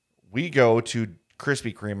 We go to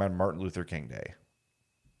Krispy Kreme on Martin Luther King Day.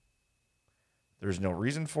 There's no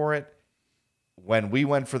reason for it. When we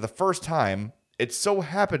went for the first time, it so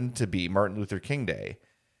happened to be Martin Luther King Day.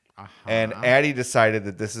 And Addie decided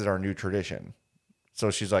that this is our new tradition. So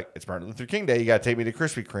she's like, it's Martin Luther King Day. You got to take me to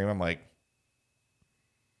Krispy Kreme. I'm like,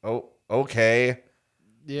 oh, okay.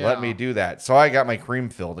 Yeah. Let me do that. So I got my cream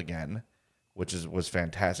filled again, which was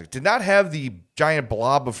fantastic. Did not have the giant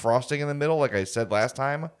blob of frosting in the middle, like I said last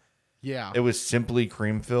time. Yeah. It was simply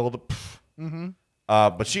cream filled.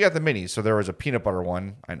 But she got the mini. So there was a peanut butter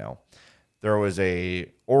one. I know. There was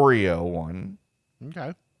a Oreo one.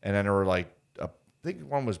 Okay. And then there were I think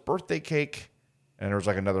one was birthday cake. And there was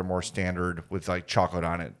another more standard with chocolate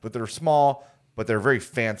on it. But they're small, but they're very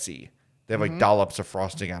fancy. They have dollops of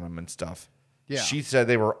frosting on them and stuff. Yeah. She said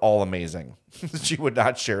they were all amazing. She would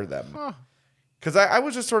not share them. Because I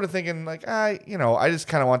was just sort of thinking, I just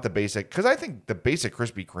kind of want the basic. Because I think the basic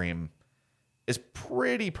Krispy Kreme is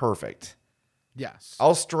pretty perfect. Yes.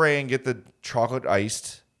 I'll stray and get the chocolate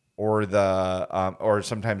iced or or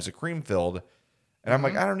sometimes the cream filled. And I'm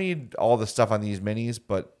like, I don't need all the stuff on these minis,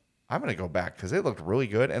 but I'm going to go back because they looked really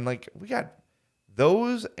good. And we got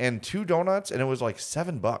those and 2 donuts and it was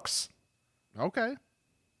 $7. Okay.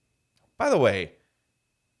 By the way,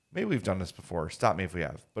 maybe we've done this before. Stop me if we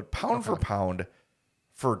have. But pound for pound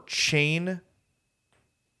for chain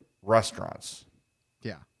restaurants,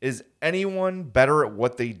 Yeah. is anyone better at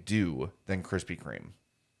what they do than Krispy Kreme?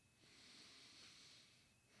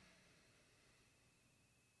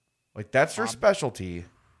 That's their specialty.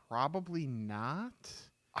 Probably not.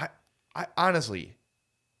 I honestly,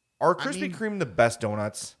 are Krispy Kreme the best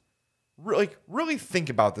donuts? Really think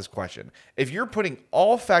about this question. If you're putting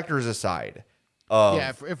all factors aside,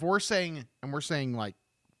 if we're saying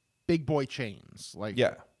big boy chains,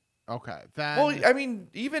 yeah, okay, then well, I mean,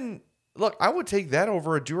 even look, I would take that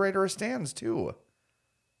over a Do-Right or a Stan's too.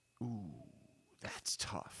 Ooh, that's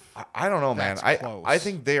tough. I don't know, man. That's close. I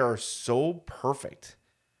think they are so perfect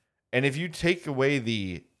And if you take away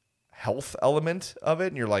the health element of it,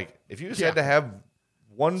 and you're like, if you just had to have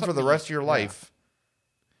one for the rest of your life,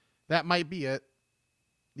 that might be it.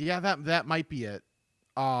 Yeah, that might be it.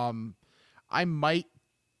 I might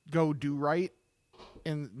go Do Right,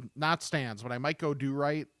 and not Stans, but I might go Do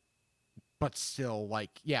Right. But still, like,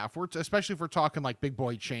 yeah, especially if we're talking like big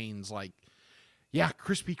boy chains, like, yeah,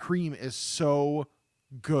 Krispy Kreme is so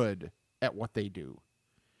good at what they do.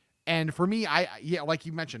 And for me, like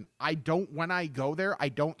you mentioned, when I go there, I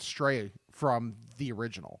don't stray from the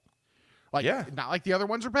original. Like, not like the other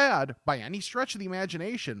ones are bad by any stretch of the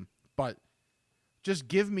imagination, but just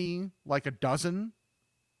give me like a dozen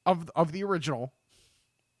of the original,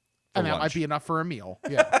 and that might be enough for a meal.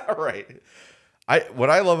 Yeah. Right. What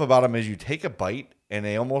I love about them is you take a bite and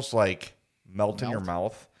they almost like melt in your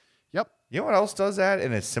mouth. Yep. You know what else does that?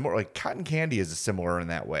 And it's similar, like cotton candy is similar in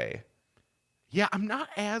that way. Yeah, I'm not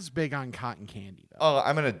as big on cotton candy though. Oh,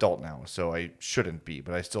 I'm an adult now, so I shouldn't be,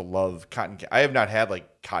 but I still love cotton candy. I have not had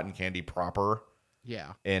like cotton candy proper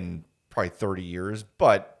in probably 30 years,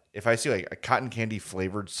 but if I see like a cotton candy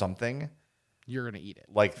flavored something, you're going to eat it.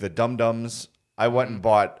 Like the Dum Dums, I went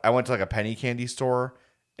to like a penny candy store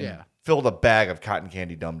and filled a bag of cotton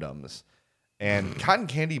candy Dum Dums. And cotton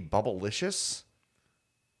candy Bubblicious.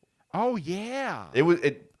 Oh yeah.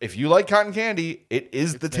 If you like cotton candy,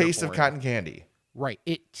 it's the taste of cotton candy. Right.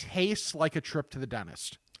 It tastes like a trip to the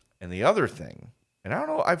dentist. And the other thing, and I don't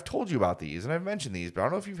know, I've told you about these and I've mentioned these, but I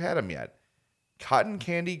don't know if you've had them yet. Cotton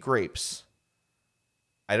candy grapes.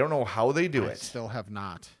 I don't know how they do it. I still have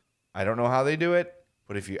not. I don't know how they do it,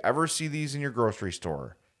 but if you ever see these in your grocery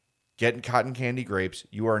store, getting cotton candy grapes,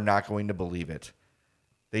 you are not going to believe it.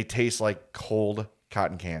 They taste like cold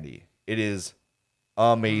cotton candy. It is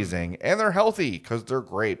amazing. And they're healthy because they're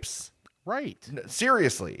grapes. Right.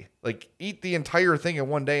 Seriously. Like, eat the entire thing in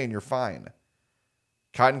one day and you're fine.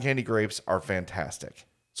 Cotton candy grapes are fantastic.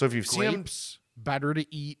 So if you've seen them, better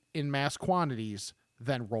to eat in mass quantities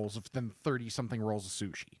than 30-something rolls of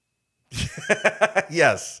sushi.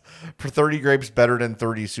 Yes. For 30 grapes better than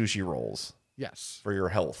 30 sushi rolls. Yes. For your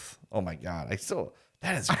health. Oh my God.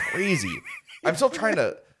 That is crazy. I'm still trying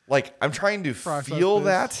to feel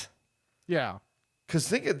that. Yeah. Because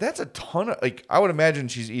that's a ton of, like, I would imagine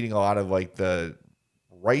she's eating a lot of like the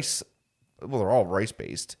rice. Well, they're all rice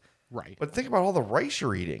based. Right. But think about all the rice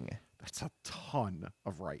you're eating. That's a ton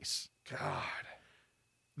of rice. God.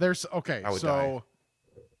 I would die.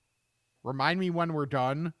 Remind me when we're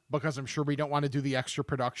done, because I'm sure we don't want to do the extra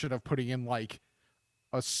production of putting in like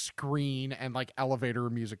a screen and like elevator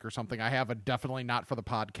music or something. I have a definitely not for the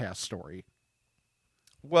podcast story.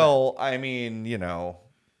 Well, I mean, you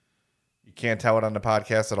can't tell it on the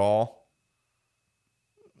podcast at all.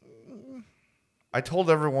 I told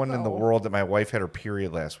everyone in the world that my wife had her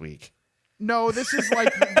period last week. No, this is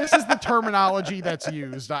the terminology that's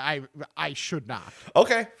used. I should not.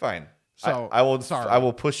 Okay, fine. So I will. Sorry. I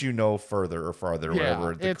will push you no further or farther.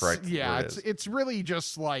 Whatever the correct word is. It's really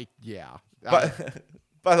just like But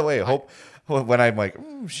by the way, hope when I'm like,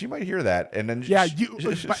 she might hear that, and then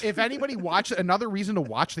but if anybody watched, another reason to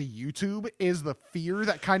watch the YouTube is the fear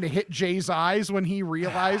that kind of hit Jay's eyes when he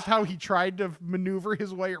realized how he tried to maneuver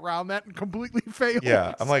his way around that and completely failed.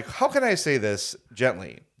 Yeah, I'm like, how can I say this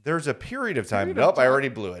gently? There's a period of time. Nope, I already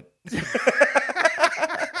blew it.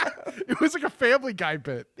 It was like a Family Guy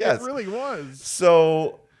bit. Yes. It really was.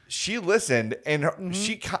 So she listened, and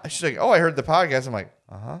she's like, "Oh, I heard the podcast." I'm like,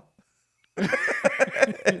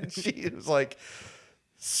 And she was like,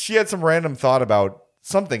 she had some random thought about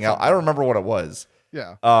something else. I don't remember what it was.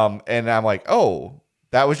 Yeah. And I'm like, "Oh,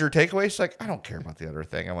 that was your takeaway?" She's like, "I don't care about the other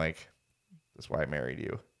thing." I'm like, "That's why I married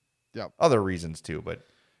you." Yep. Other reasons too, but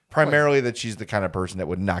primarily that she's the kind of person that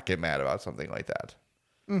would not get mad about something like that.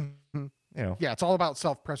 Mm-hmm. Yeah, it's all about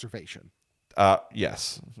self-preservation.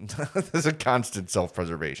 Yes. There's a constant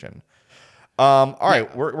self-preservation. All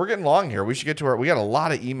right, we're getting long here. We should get to we got a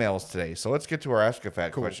lot of emails today, so let's get to our Ask a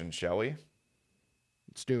Fat questions, shall we?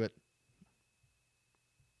 Let's do it.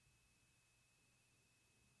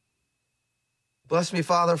 Bless me,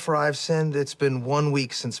 Father, for I have sinned. It's been 1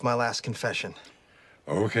 week since my last confession.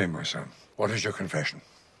 Okay, my son. What is your confession?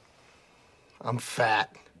 I'm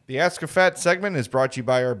fat. The Ask a Fat segment is brought to you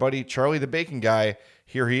by our buddy Charlie the Bacon Guy.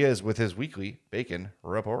 Here he is with his weekly bacon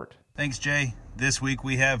report. Thanks, Jay. This week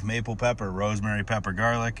we have maple pepper, rosemary pepper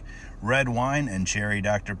garlic, red wine, and cherry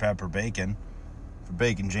Dr. Pepper bacon. For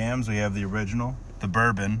bacon jams, we have the original, the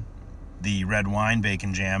bourbon, the red wine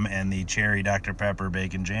bacon jam, and the cherry Dr. Pepper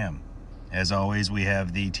bacon jam. As always, we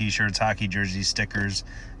have the t-shirts, hockey jerseys, stickers,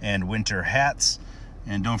 and winter hats.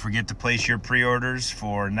 And don't forget to place your pre-orders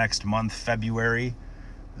for next month, February.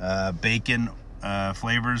 Bacon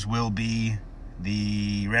flavors will be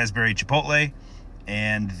the raspberry chipotle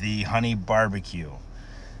and the honey barbecue.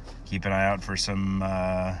 Keep an eye out for some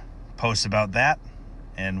posts about that,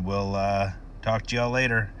 and we'll talk to y'all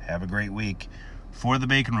later. Have a great week. For the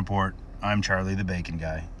Bacon Report, I'm Charlie the Bacon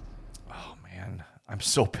Guy. Oh, man. I'm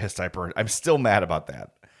so pissed I burned. I'm still mad about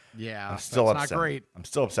that. Yeah, I'm still that's upset. not great. I'm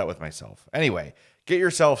still upset with myself. Anyway, get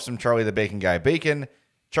yourself some Charlie the Bacon Guy bacon.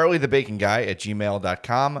 Charlie the Bacon Guy at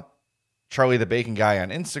gmail.com. Charlie the Bacon Guy on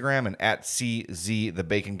Instagram, and at CZ the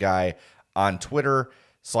Bacon Guy on Twitter.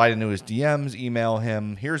 Slide into his DMs, email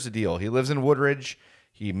him. Here's the deal. He lives in Woodridge.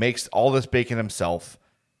 He makes all this bacon himself.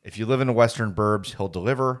 If you live in the Western Burbs, he'll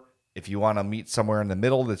deliver. If you want to meet somewhere in the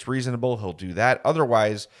middle that's reasonable, he'll do that.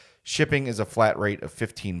 Otherwise, shipping is a flat rate of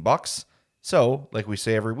 $15. So, like we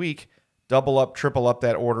say every week, double up, triple up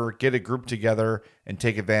that order, get a group together, and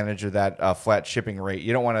take advantage of that flat shipping rate.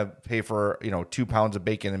 You don't want to pay for 2 pounds of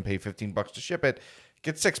bacon and pay $15 to ship it.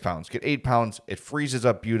 Get 6 pounds, get 8 pounds. It freezes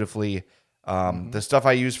up beautifully. The stuff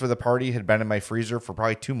I used for the party had been in my freezer for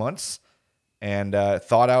probably 2 months and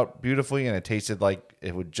thawed out beautifully, and it tasted like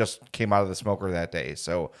it would just came out of the smoker that day.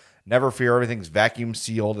 So never fear, everything's vacuum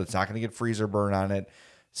sealed. It's not going to get freezer burn on it.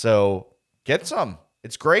 So get some.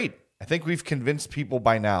 It's great. I think we've convinced people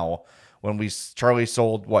by now. When Charlie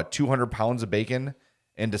sold 200 pounds of bacon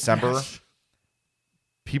in December, Yes.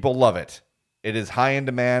 People love it. It is high in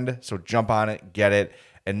demand, so jump on it, get it.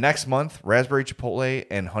 And next month, raspberry chipotle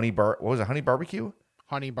and honey barbecue?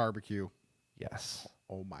 Honey barbecue. Yes.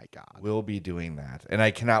 Oh my God. We'll be doing that. And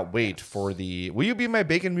I cannot wait for will you be my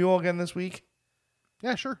bacon mule again this week?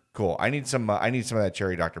 Yeah, sure. Cool. I need some of that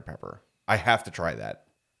cherry Dr. Pepper. I have to try that.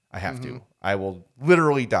 I have to. I will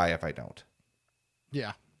literally die if I don't.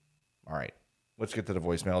 Yeah. All right. Let's get to the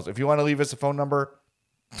voicemails. If you want to leave us a phone number,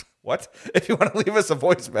 what? If you want to leave us a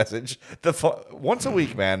voice message, once a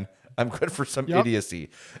week, man, I'm good for some idiocy.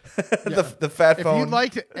 The fat phone. If you'd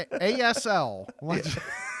like to, ASL.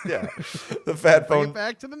 Yeah. The fat Bring phone. it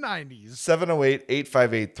back to the 90s.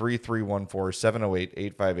 708-858-3314.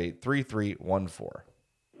 708-858-3314.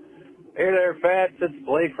 Hey there, Fats. It's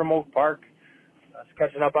Blake from Oak Park. I was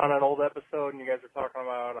catching up on an old episode, and you guys were talking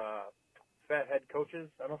about fat head coaches.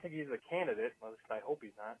 I don't think he's a candidate. At least I hope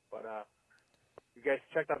he's not. But you guys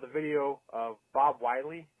checked out the video of Bob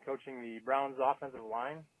Wiley coaching the Browns offensive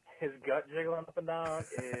line. His gut jiggling up and down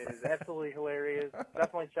is absolutely hilarious.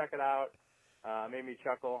 Definitely check it out. Made me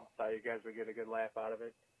chuckle. Thought you guys would get a good laugh out of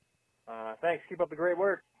it. Thanks. Keep up the great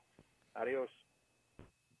work. Adios.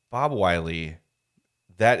 Bob Wiley,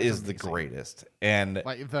 that is the greatest. And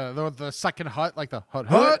like the second hut, like the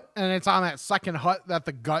hut, and it's on that second hut that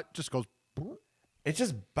the gut just goes. It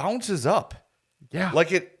just bounces up. Yeah.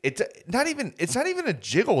 Like it's not even a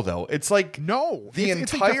jiggle though. It's like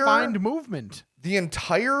it's entire a defined movement. The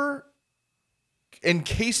entire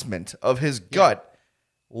encasement of his gut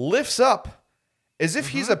lifts up as if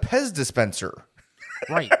he's a Pez dispenser.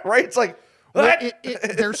 Right. Right? It's like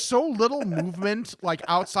there's so little movement like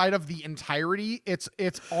outside of the entirety. It's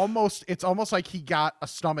almost like he got a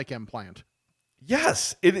stomach implant.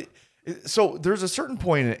 Yes. So there's a certain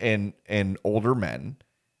point in older men,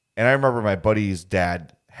 and I remember my buddy's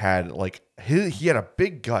dad had he had a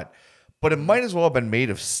big gut, but it might as well have been made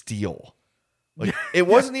of steel. Like it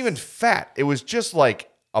wasn't even fat. It was just like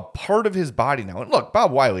a part of his body now. And look,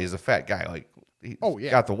 Bob Wiley is a fat guy. Like he's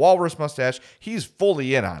got the walrus mustache. He's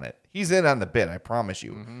fully in on it. He's in on the bit, I promise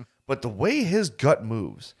you. But the way his gut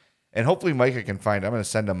moves, and hopefully Micah can find, I'm going to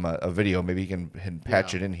send him a video. Maybe he can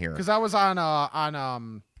patch it in here. Because I was on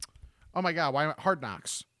oh my God, Hard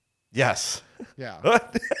Knocks. Yes. Yeah. I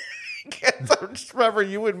just remember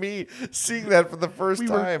you and me seeing that for the first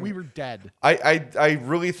time. We were dead. I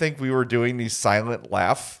really think we were doing the silent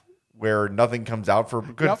laugh where nothing comes out for a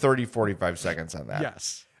good 30, 45 seconds on that.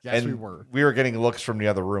 Yes. And we were. We were getting looks from the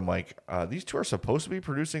other room like, these two are supposed to be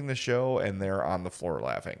producing the show, and they're on the floor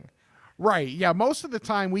laughing. Right. Yeah. Most of the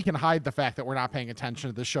time we can hide the fact that we're not paying attention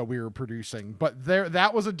to the show we were producing, but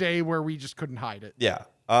that was a day where we just couldn't hide it. Yeah.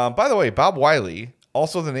 By the way, Bob Wiley,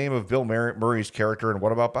 also the name of Bill Murray's character in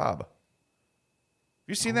What About Bob? Have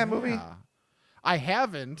you seen that movie? Yeah. I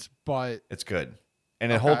haven't, but it's good.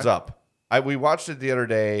 And it holds up. We watched it the other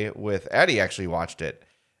day with Addie actually watched it.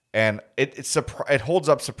 And it holds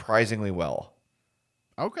up surprisingly well.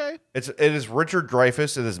 Okay. It is Richard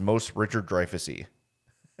Dreyfuss. It is most Richard Dreyfuss-y.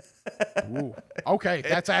 Ooh. Okay,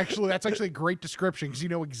 that's actually a great description because you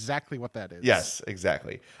know exactly what that is. Yes,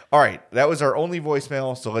 exactly. All right, that was our only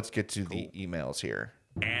voicemail, so let's get to the emails here.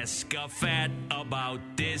 Ask a fat about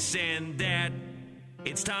this and that.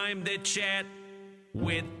 It's time to chat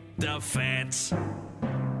with the fats.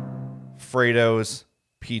 Fredo's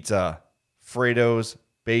Pizza Fredo's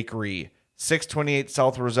Bakery, 628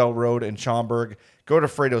 South Roselle Road in Schaumburg. Go to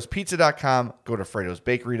Fredo'sPizza.com. Go to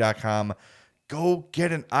Fredo'sBakery.com. Go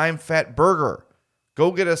get an I'm Fat burger.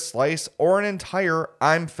 Go get a slice or an entire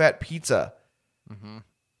I'm Fat pizza.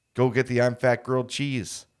 Go get the I'm Fat grilled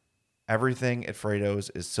cheese. Everything at Fredo's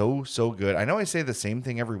is so, so good. I know I say the same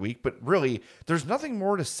thing every week, but really, there's nothing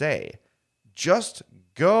more to say. Just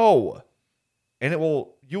go. And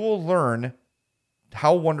you will learn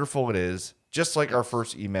how wonderful it is, just like our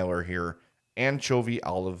first emailer here, Anchovy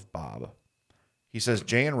Olive Bob. He says,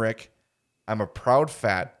 Jay and Rick, I'm a proud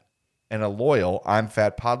fat and a loyal I'm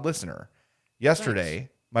Fat Pod listener. Yesterday,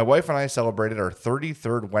 my wife and I celebrated our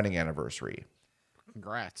 33rd wedding anniversary.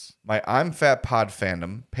 Congrats. My I'm Fat Pod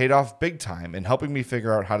fandom paid off big time in helping me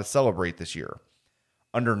figure out how to celebrate this year.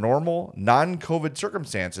 Under normal, non-COVID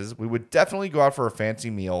circumstances, we would definitely go out for a fancy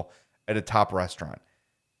meal at a top restaurant.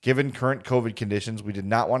 Given current COVID conditions, we did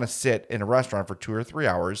not want to sit in a restaurant for 2 or 3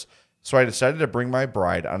 hours, so I decided to bring my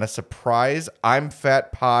bride on a surprise I'm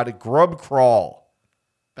Fat Pod grub crawl.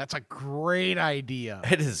 That's a great idea.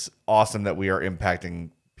 It is awesome that we are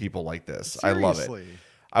impacting people like this. Seriously. I love it.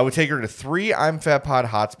 I would take her to 3 I'm Fat Pod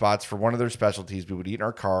hotspots for one of their specialties we would eat in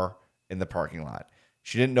our car in the parking lot.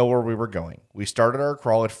 She didn't know where we were going. We started our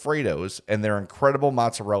crawl at Fredo's and their incredible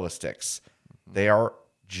mozzarella sticks. They are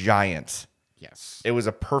giant. Yes. It was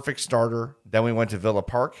a perfect starter. Then we went to Villa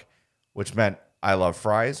Park, which meant I love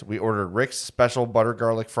fries. We ordered Rick's special butter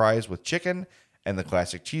garlic fries with chicken and the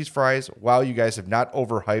classic cheese fries. Wow, you guys have not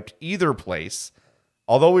overhyped either place.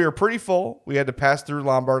 Although we were pretty full, we had to pass through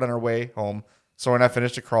Lombard on our way home. So when I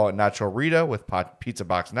finished a crawl at Nacho Rita with pizza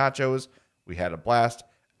box nachos, we had a blast.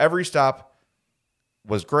 Every stop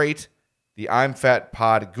was great. The I'm Fat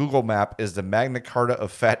Pod Google map is the Magna Carta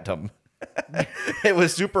of fatdom. It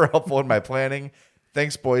was super helpful in my planning.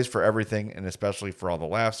 Thanks, boys, for everything, and especially for all the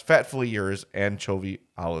laughs. Fatfully yours, Anchovy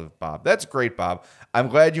Olive Bob. That's great, Bob. I'm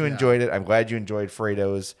glad you enjoyed it. I'm glad you enjoyed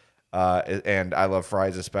Fredo's, and I love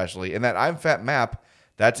fries especially. And that I'm Fat map,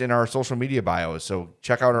 that's in our social media bios. So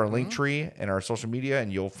check out our link tree in our social media,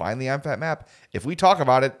 and you'll find the I'm Fat map. If we talk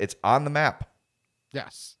about it, it's on the map.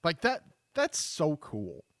 Yes. Like that's so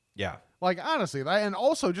cool. Yeah. Like, honestly, and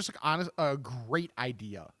also just a great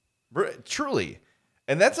idea. Truly.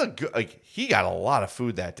 And that's a good, like, he got a lot of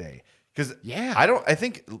food that day. Because yeah, I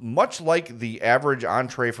think much like the average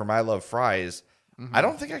entree from I Love Fries, I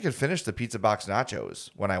don't think I could finish the pizza box nachos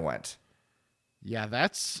when I went. Yeah,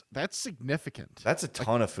 that's significant. That's a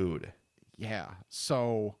ton of food. Yeah.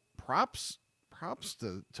 So props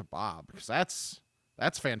to Bob, because that's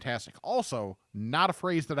fantastic. Also, not a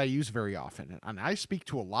phrase that I use very often, and I speak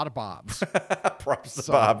to a lot of Bobs. Props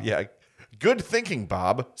to Bob. Yeah. Good thinking,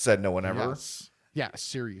 Bob, said no one ever. Yes. Yeah,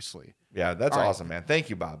 seriously. Yeah, that's awesome, man. Thank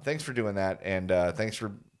you, Bob. Thanks for doing that. And thanks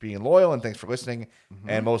for being loyal, and thanks for listening,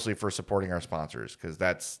 and mostly for supporting our sponsors,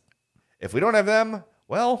 because if we don't have them,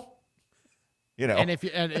 well, you know. And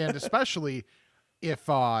and especially if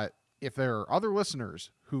there are other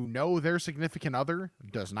listeners who know their significant other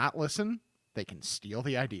does not listen, they can steal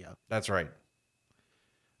the idea. That's right.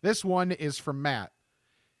 This one is from Matt.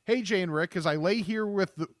 Hey, Jay and Rick, as I lay here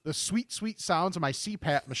with the sweet, sweet sounds of my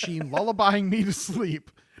CPAP machine lullabying me to sleep,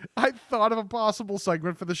 I thought of a possible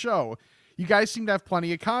segment for the show. You guys seem to have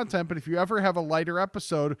plenty of content, but if you ever have a lighter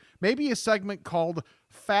episode, maybe a segment called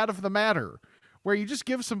Fat of the Matter, where you just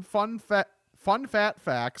give some fun fat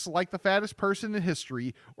facts like the fattest person in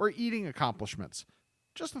history or eating accomplishments.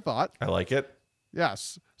 Just a thought. I like it.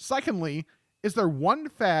 Yes. Secondly, is there one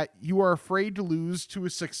fat you are afraid to lose to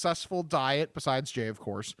a successful diet, besides Jay, of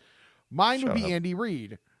course? Mine would be Andy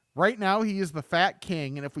Reid. Right now, he is the fat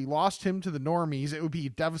king, and if we lost him to the normies, it would be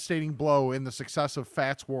a devastating blow in the success of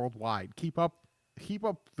fats worldwide. Keep up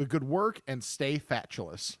the good work and stay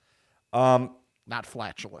fatulous. Not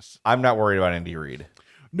flatulous. I'm not worried about Andy Reid.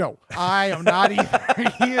 No, I am not either.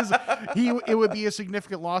 It would be a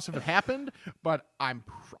significant loss if it happened, but I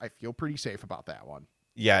feel pretty safe about that one.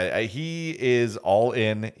 Yeah, he is all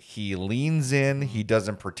in. He leans in. He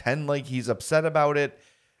doesn't pretend like he's upset about it.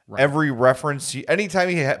 Right. Every reference, anytime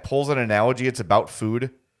he pulls an analogy, it's about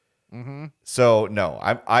food. Mm-hmm. So no,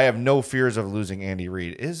 I have no fears of losing Andy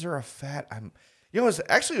Reid. Is there a fat?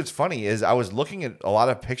 What's funny is I was looking at a lot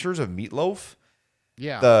of pictures of Meatloaf.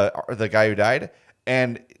 Yeah, the guy who died,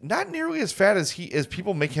 and not nearly as fat as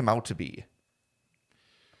people make him out to be.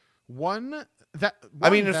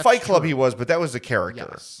 In Fight Club he was, but that was the character.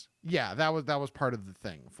 Yes. Yeah, that was part of the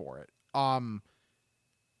thing for it.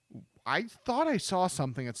 I thought I saw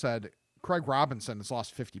something that said Craig Robinson has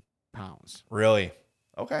lost 50 pounds. Really?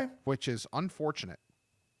 Okay. Which is unfortunate.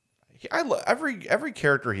 I love every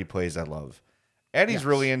character he plays. I love, Eddie's Yes.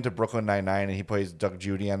 really into Brooklyn Nine-Nine, and he plays Doug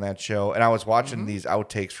Judy on that show. And I was watching these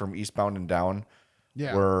outtakes from Eastbound and Down,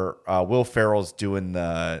 Yeah. where Will Ferrell's doing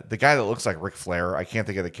the guy that looks like Ric Flair. I can't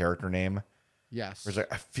think of the character name. Yes. Where he's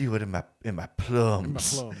like, I feel it in my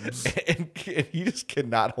plums. And he just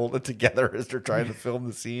cannot hold it together as they're trying to film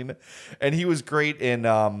the scene. And he was great in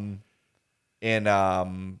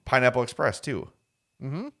Pineapple Express too.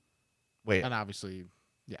 Mm-hmm. Wait, And obviously,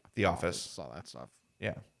 yeah. The Office. All that stuff.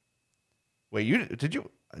 Yeah. Wait,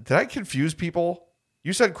 did I confuse people?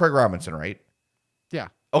 You said Craig Robinson, right? Yeah.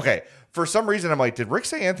 Okay. For some reason, I'm like, did Rick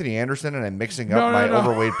say Anthony Anderson? And I'm mixing up my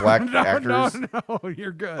overweight black actors. No,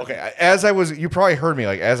 you're good. Okay. You probably heard me,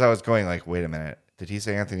 like, as I was going, like, wait a minute. Did he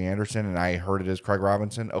say Anthony Anderson? And I heard it as Craig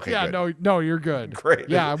Robinson? Okay. Yeah, good. no, you're good. Great.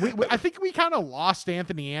 Yeah, I think we kind of lost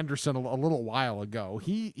Anthony Anderson a little while ago.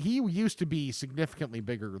 He used to be significantly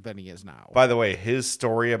bigger than he is now. By the way, his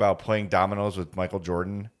story about playing dominoes with Michael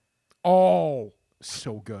Jordan. Oh,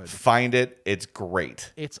 so good. Find it. It's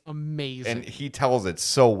great. It's amazing. And he tells it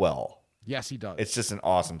so well. Yes, he does. It's just an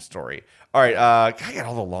awesome story. All right. I got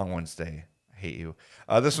all the long ones today. I hate you.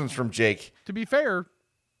 This one's from Jake. To be fair,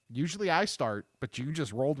 usually I start, but you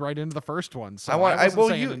just rolled right into the first one. So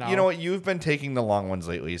you know what? You've been taking the long ones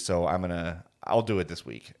lately, so I'll do it this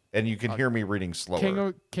week. And you can hear me reading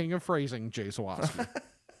slower. King of phrasing, Jay Zawaski.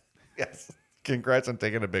 Yes. Congrats on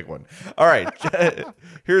taking a big one. All right.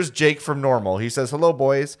 Here's Jake from Normal. He says, hello,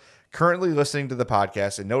 boys. Currently listening to the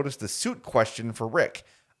podcast and noticed the suit question for Rick.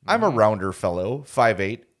 I'm a rounder fellow,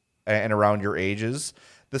 5'8", and around your ages.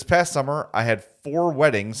 This past summer, I had 4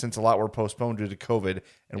 weddings since a lot were postponed due to COVID,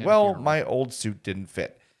 and my old suit didn't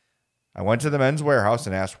fit. I went to the Men's Warehouse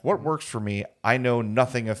and asked what works for me. I know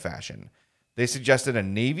nothing of fashion. They suggested a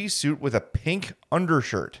navy suit with a pink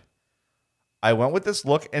undershirt. I went with this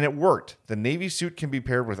look, and it worked. The navy suit can be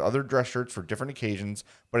paired with other dress shirts for different occasions,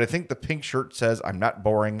 but I think the pink shirt says I'm not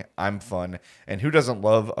boring, I'm fun, and who doesn't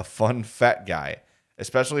love a fun, fat guy?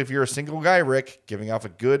 Especially if you're a single guy, Rick, giving off a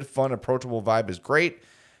good, fun, approachable vibe is great.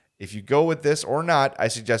 If you go with this or not, I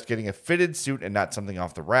suggest getting a fitted suit and not something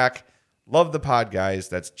off the rack. Love the pod, guys.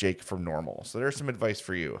 That's Jake from Normal. So there's some advice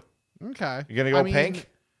for you. Okay. You going to go pink?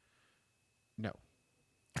 No.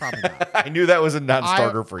 Probably not. I knew that was a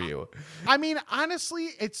non-starter for you. I mean, honestly,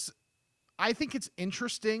 I think it's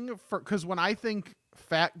interesting because when I think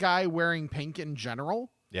fat guy wearing pink in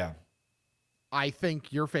general, yeah, I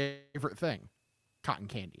think your favorite thing, cotton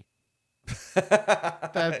candy.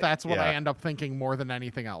 That's what I end up thinking more than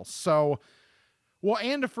anything else. So, well,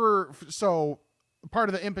 and so part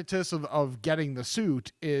of the impetus of getting the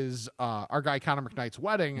suit is our guy Connor McKnight's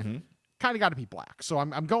wedding. Kind of got to be black. So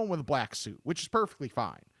I'm going with a black suit, which is perfectly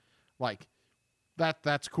fine. Like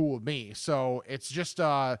that's cool with me. So it's just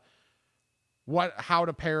how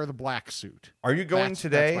to pair the black suit. Are you going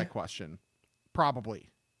today? That's my question.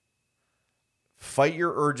 Probably. Fight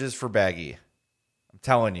your urges for baggy. I'm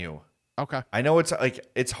telling you. Okay. I know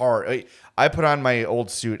it's hard. I put on my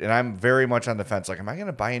old suit and I'm very much on the fence. Like, am I going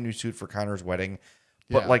to buy a new suit for Connor's wedding?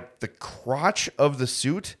 But like the crotch of the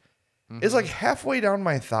suit is like halfway down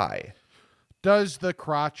my thigh. Does the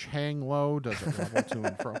crotch hang low? Does it level to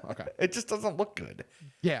and fro? Okay. It just doesn't look good.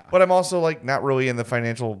 Yeah. But I'm also like not really in the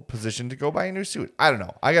financial position to go buy a new suit. I don't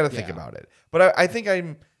know. I got to think about it. But I think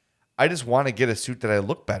I just want to get a suit that I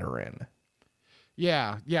look better in.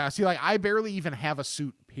 Yeah. Yeah. See, like I barely even have a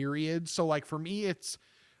suit, period. So like for me, it's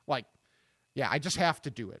like, yeah, I just have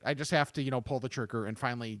to do it. I just have to, pull the trigger and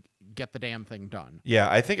finally get the damn thing done.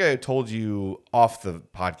 Yeah, I think I told you off the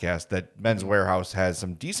podcast that Men's Warehouse has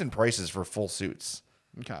some decent prices for full suits.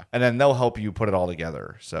 Okay. And then they'll help you put it all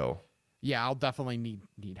together. So yeah, I'll definitely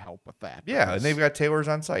need help with that. Yeah, and they've got tailors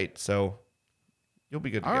on site, so you'll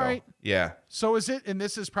be good to go. All right. Yeah. So is it, and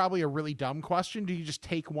this is probably a really dumb question, do you just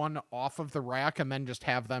take one off of the rack and then just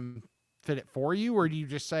have them fit it for you, or do you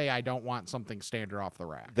just say I don't want something standard off the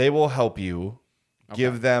rack? They will help you.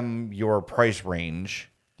 Give them your price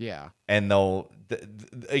range. Yeah. And they'll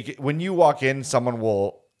when you walk in, someone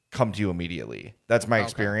will come to you immediately. That's my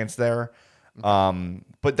experience there.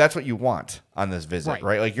 But that's what you want on this visit,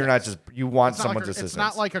 right? Like you're not just you want someone's assistance. It's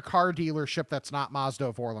not like a car dealership that's not Mazda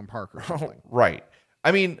of Orland Park or something. Right.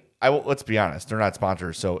 I mean, let's be honest, they're not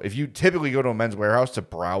sponsors. So if you typically go to a Men's Warehouse to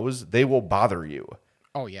browse, they will bother you.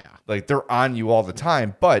 Oh yeah. Like they're on you all the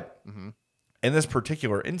time, but in this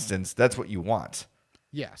particular instance, that's what you want.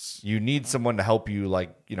 Yes. You need someone to help you,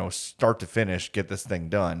 like, start to finish, get this thing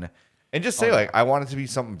done. And just say, I want it to be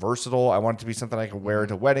something versatile. I want it to be something I can wear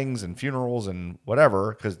to weddings and funerals and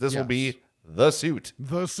whatever, because this will be the suit.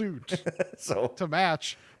 The suit. So to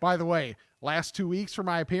match. By the way, last 2 weeks for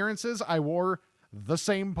my appearances, I wore the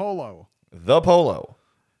same polo. The polo.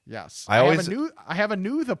 Yes. I have a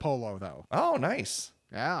new the polo though. Oh, nice.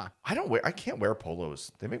 Yeah. I can't wear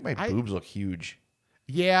polos. They make my boobs look huge.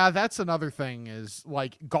 Yeah, that's another thing is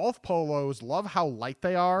like golf polos, love how light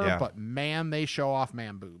they are, Yeah. but man, they show off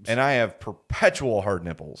man boobs. And I have perpetual hard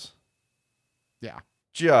nipples. Yeah.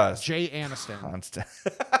 Just Jay Aniston. constant.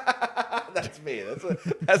 That's me.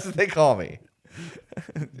 That's what they call me.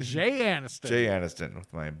 Jay Aniston. Jay Aniston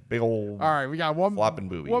with my big old All right, we got one flopping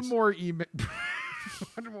boobies. One more email.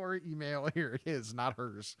 One more email. Here it is, not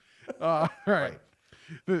hers. All right.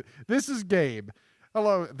 This is Gabe.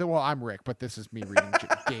 Hello. Well, I'm Rick, but this is me reading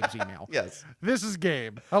Gabe's email. Yes. This is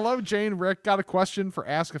Gabe. Hello, Jane. Rick, got a question for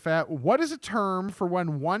Ask a Fat. What is a term for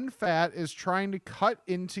when one fat is trying to cut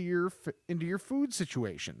into your food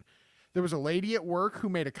situation? There was a lady at work who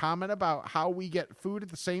made a comment about how we get food at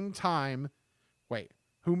the same time.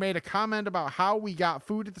 Who made a comment about how we got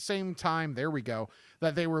food at the same time. There we go.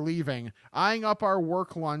 That they were leaving, eyeing up our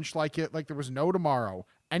work lunch like there was no tomorrow.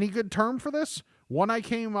 Any good term for this? One I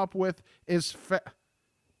came up with is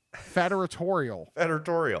fatorial.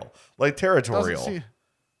 Fatorial. Like territorial.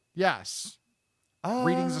 Yes.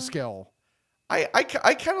 Reading's a skill. I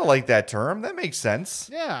kind of like that term. That makes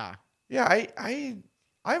sense. Yeah. Yeah,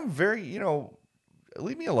 I'm very,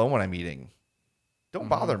 leave me alone when I'm eating. Don't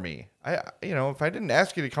bother me. If I didn't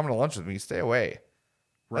ask you to come to lunch with me, stay away.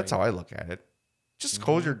 Right. That's how I look at it. Just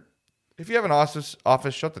close if you have an office,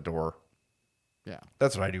 shut the door. Yeah.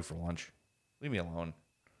 That's what I do for lunch. Leave me alone.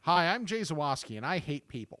 Hi, I'm Jay Zawoski, and I hate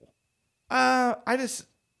people. I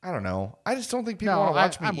don't know. I just don't think people want to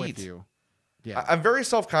watch me I'm eat. with you. Yeah. I'm very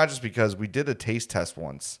self-conscious because we did a taste test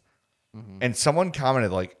once, and someone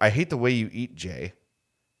commented like, "I hate the way you eat, Jay."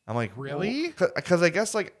 I'm like, really? Because I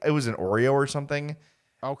guess like it was an Oreo or something.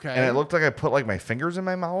 Okay. And it looked like I put like my fingers in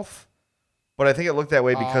my mouth, but I think it looked that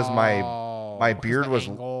way because my beard was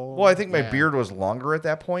angle. well. I think my beard was longer at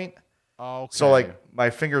that point. Okay. So like my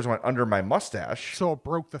fingers went under my mustache. So it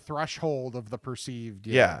broke the threshold of the perceived.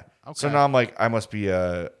 Yeah. Okay. So now I'm like, I must be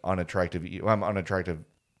unattractive. I'm unattractive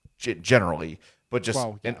generally, but just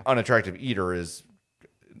an unattractive eater is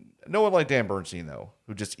no one like Dan Bernstein though,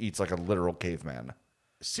 who just eats like a literal caveman.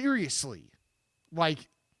 Seriously, like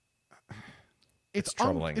it's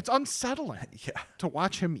troubling. It's unsettling. Yeah. To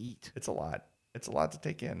watch him eat. It's a lot. It's a lot to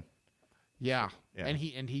take in. Yeah. And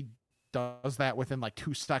he does that within like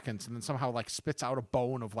 2 seconds and then somehow like spits out a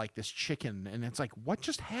bone of like this chicken and it's like, what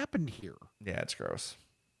just happened here? Yeah, it's gross.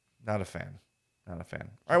 Not a fan. All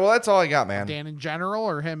right, well, that's all I got, man. Dan in general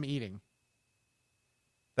or him eating?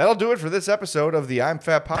 That'll do it for this episode of the I'm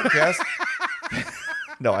Fat podcast.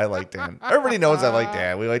 No, I like Dan. Everybody knows I like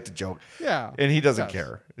Dan. We like to joke. Yeah. And he doesn't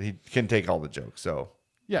care. He can take all the jokes. So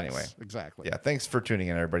yes, anyway. Exactly. Yeah, thanks for tuning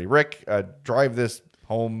in, everybody. Rick, drive this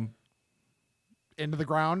home. Into the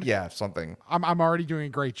ground? Yeah, something. I'm already doing a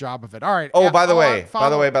great job of it. All right. Oh, by the way.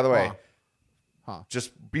 Huh.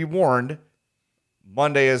 Just be warned,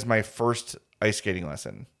 Monday is my first ice skating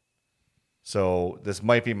lesson. So this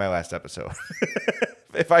might be my last episode.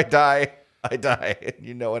 If I die, I die.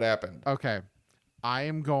 You know what happened. Okay. I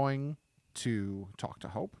am going to talk to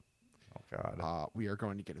Hope. Oh, God. We are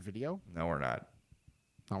going to get a video. No, we're not.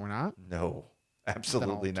 No, we're not? No,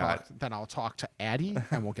 absolutely not. Then I'll talk to Addie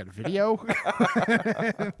and we'll get a video.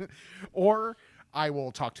 Or I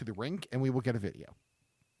will talk to the rink and we will get a video.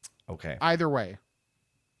 Okay. Either way,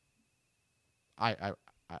 I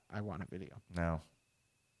want a video. No.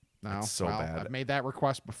 It's so bad. I've made that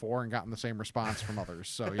request before and gotten the same response from others.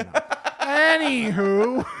 So,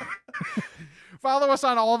 Anywho, follow us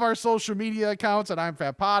on all of our social media accounts at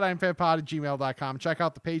I'mFatPod, I'mFatPod@gmail.com. Check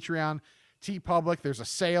out the Patreon, TeePublic. There's a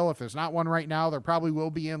sale. If there's not one right now, there probably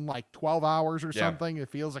will be in like 12 hours or something. It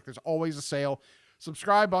feels like there's always a sale.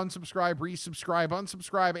 Subscribe, unsubscribe, resubscribe,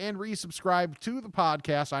 unsubscribe, and resubscribe to the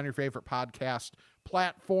podcast on your favorite podcast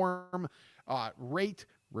platform. Rate,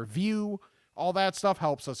 review, all that stuff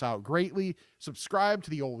helps us out greatly. Subscribe to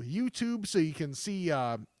the old YouTube so you can see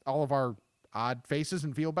all of our odd faces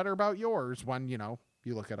and feel better about yours when, you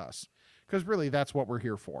look at us. Because really, that's what we're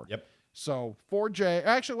here for. Yep. So, 4J...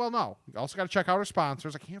 Actually, well, no. You also got to check out our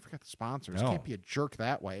sponsors. I can't forget the sponsors. No. Can't be a jerk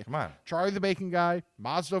that way. Come on. Charlie the Bacon Guy,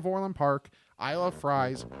 Mazda of Orland Park, I Love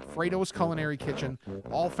Fries, Fredo's Culinary Kitchen,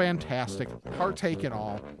 all fantastic. Partake in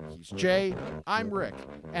all. He's Jay, I'm Rick,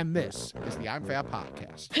 and this is the I'm Fat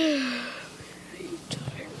Podcast.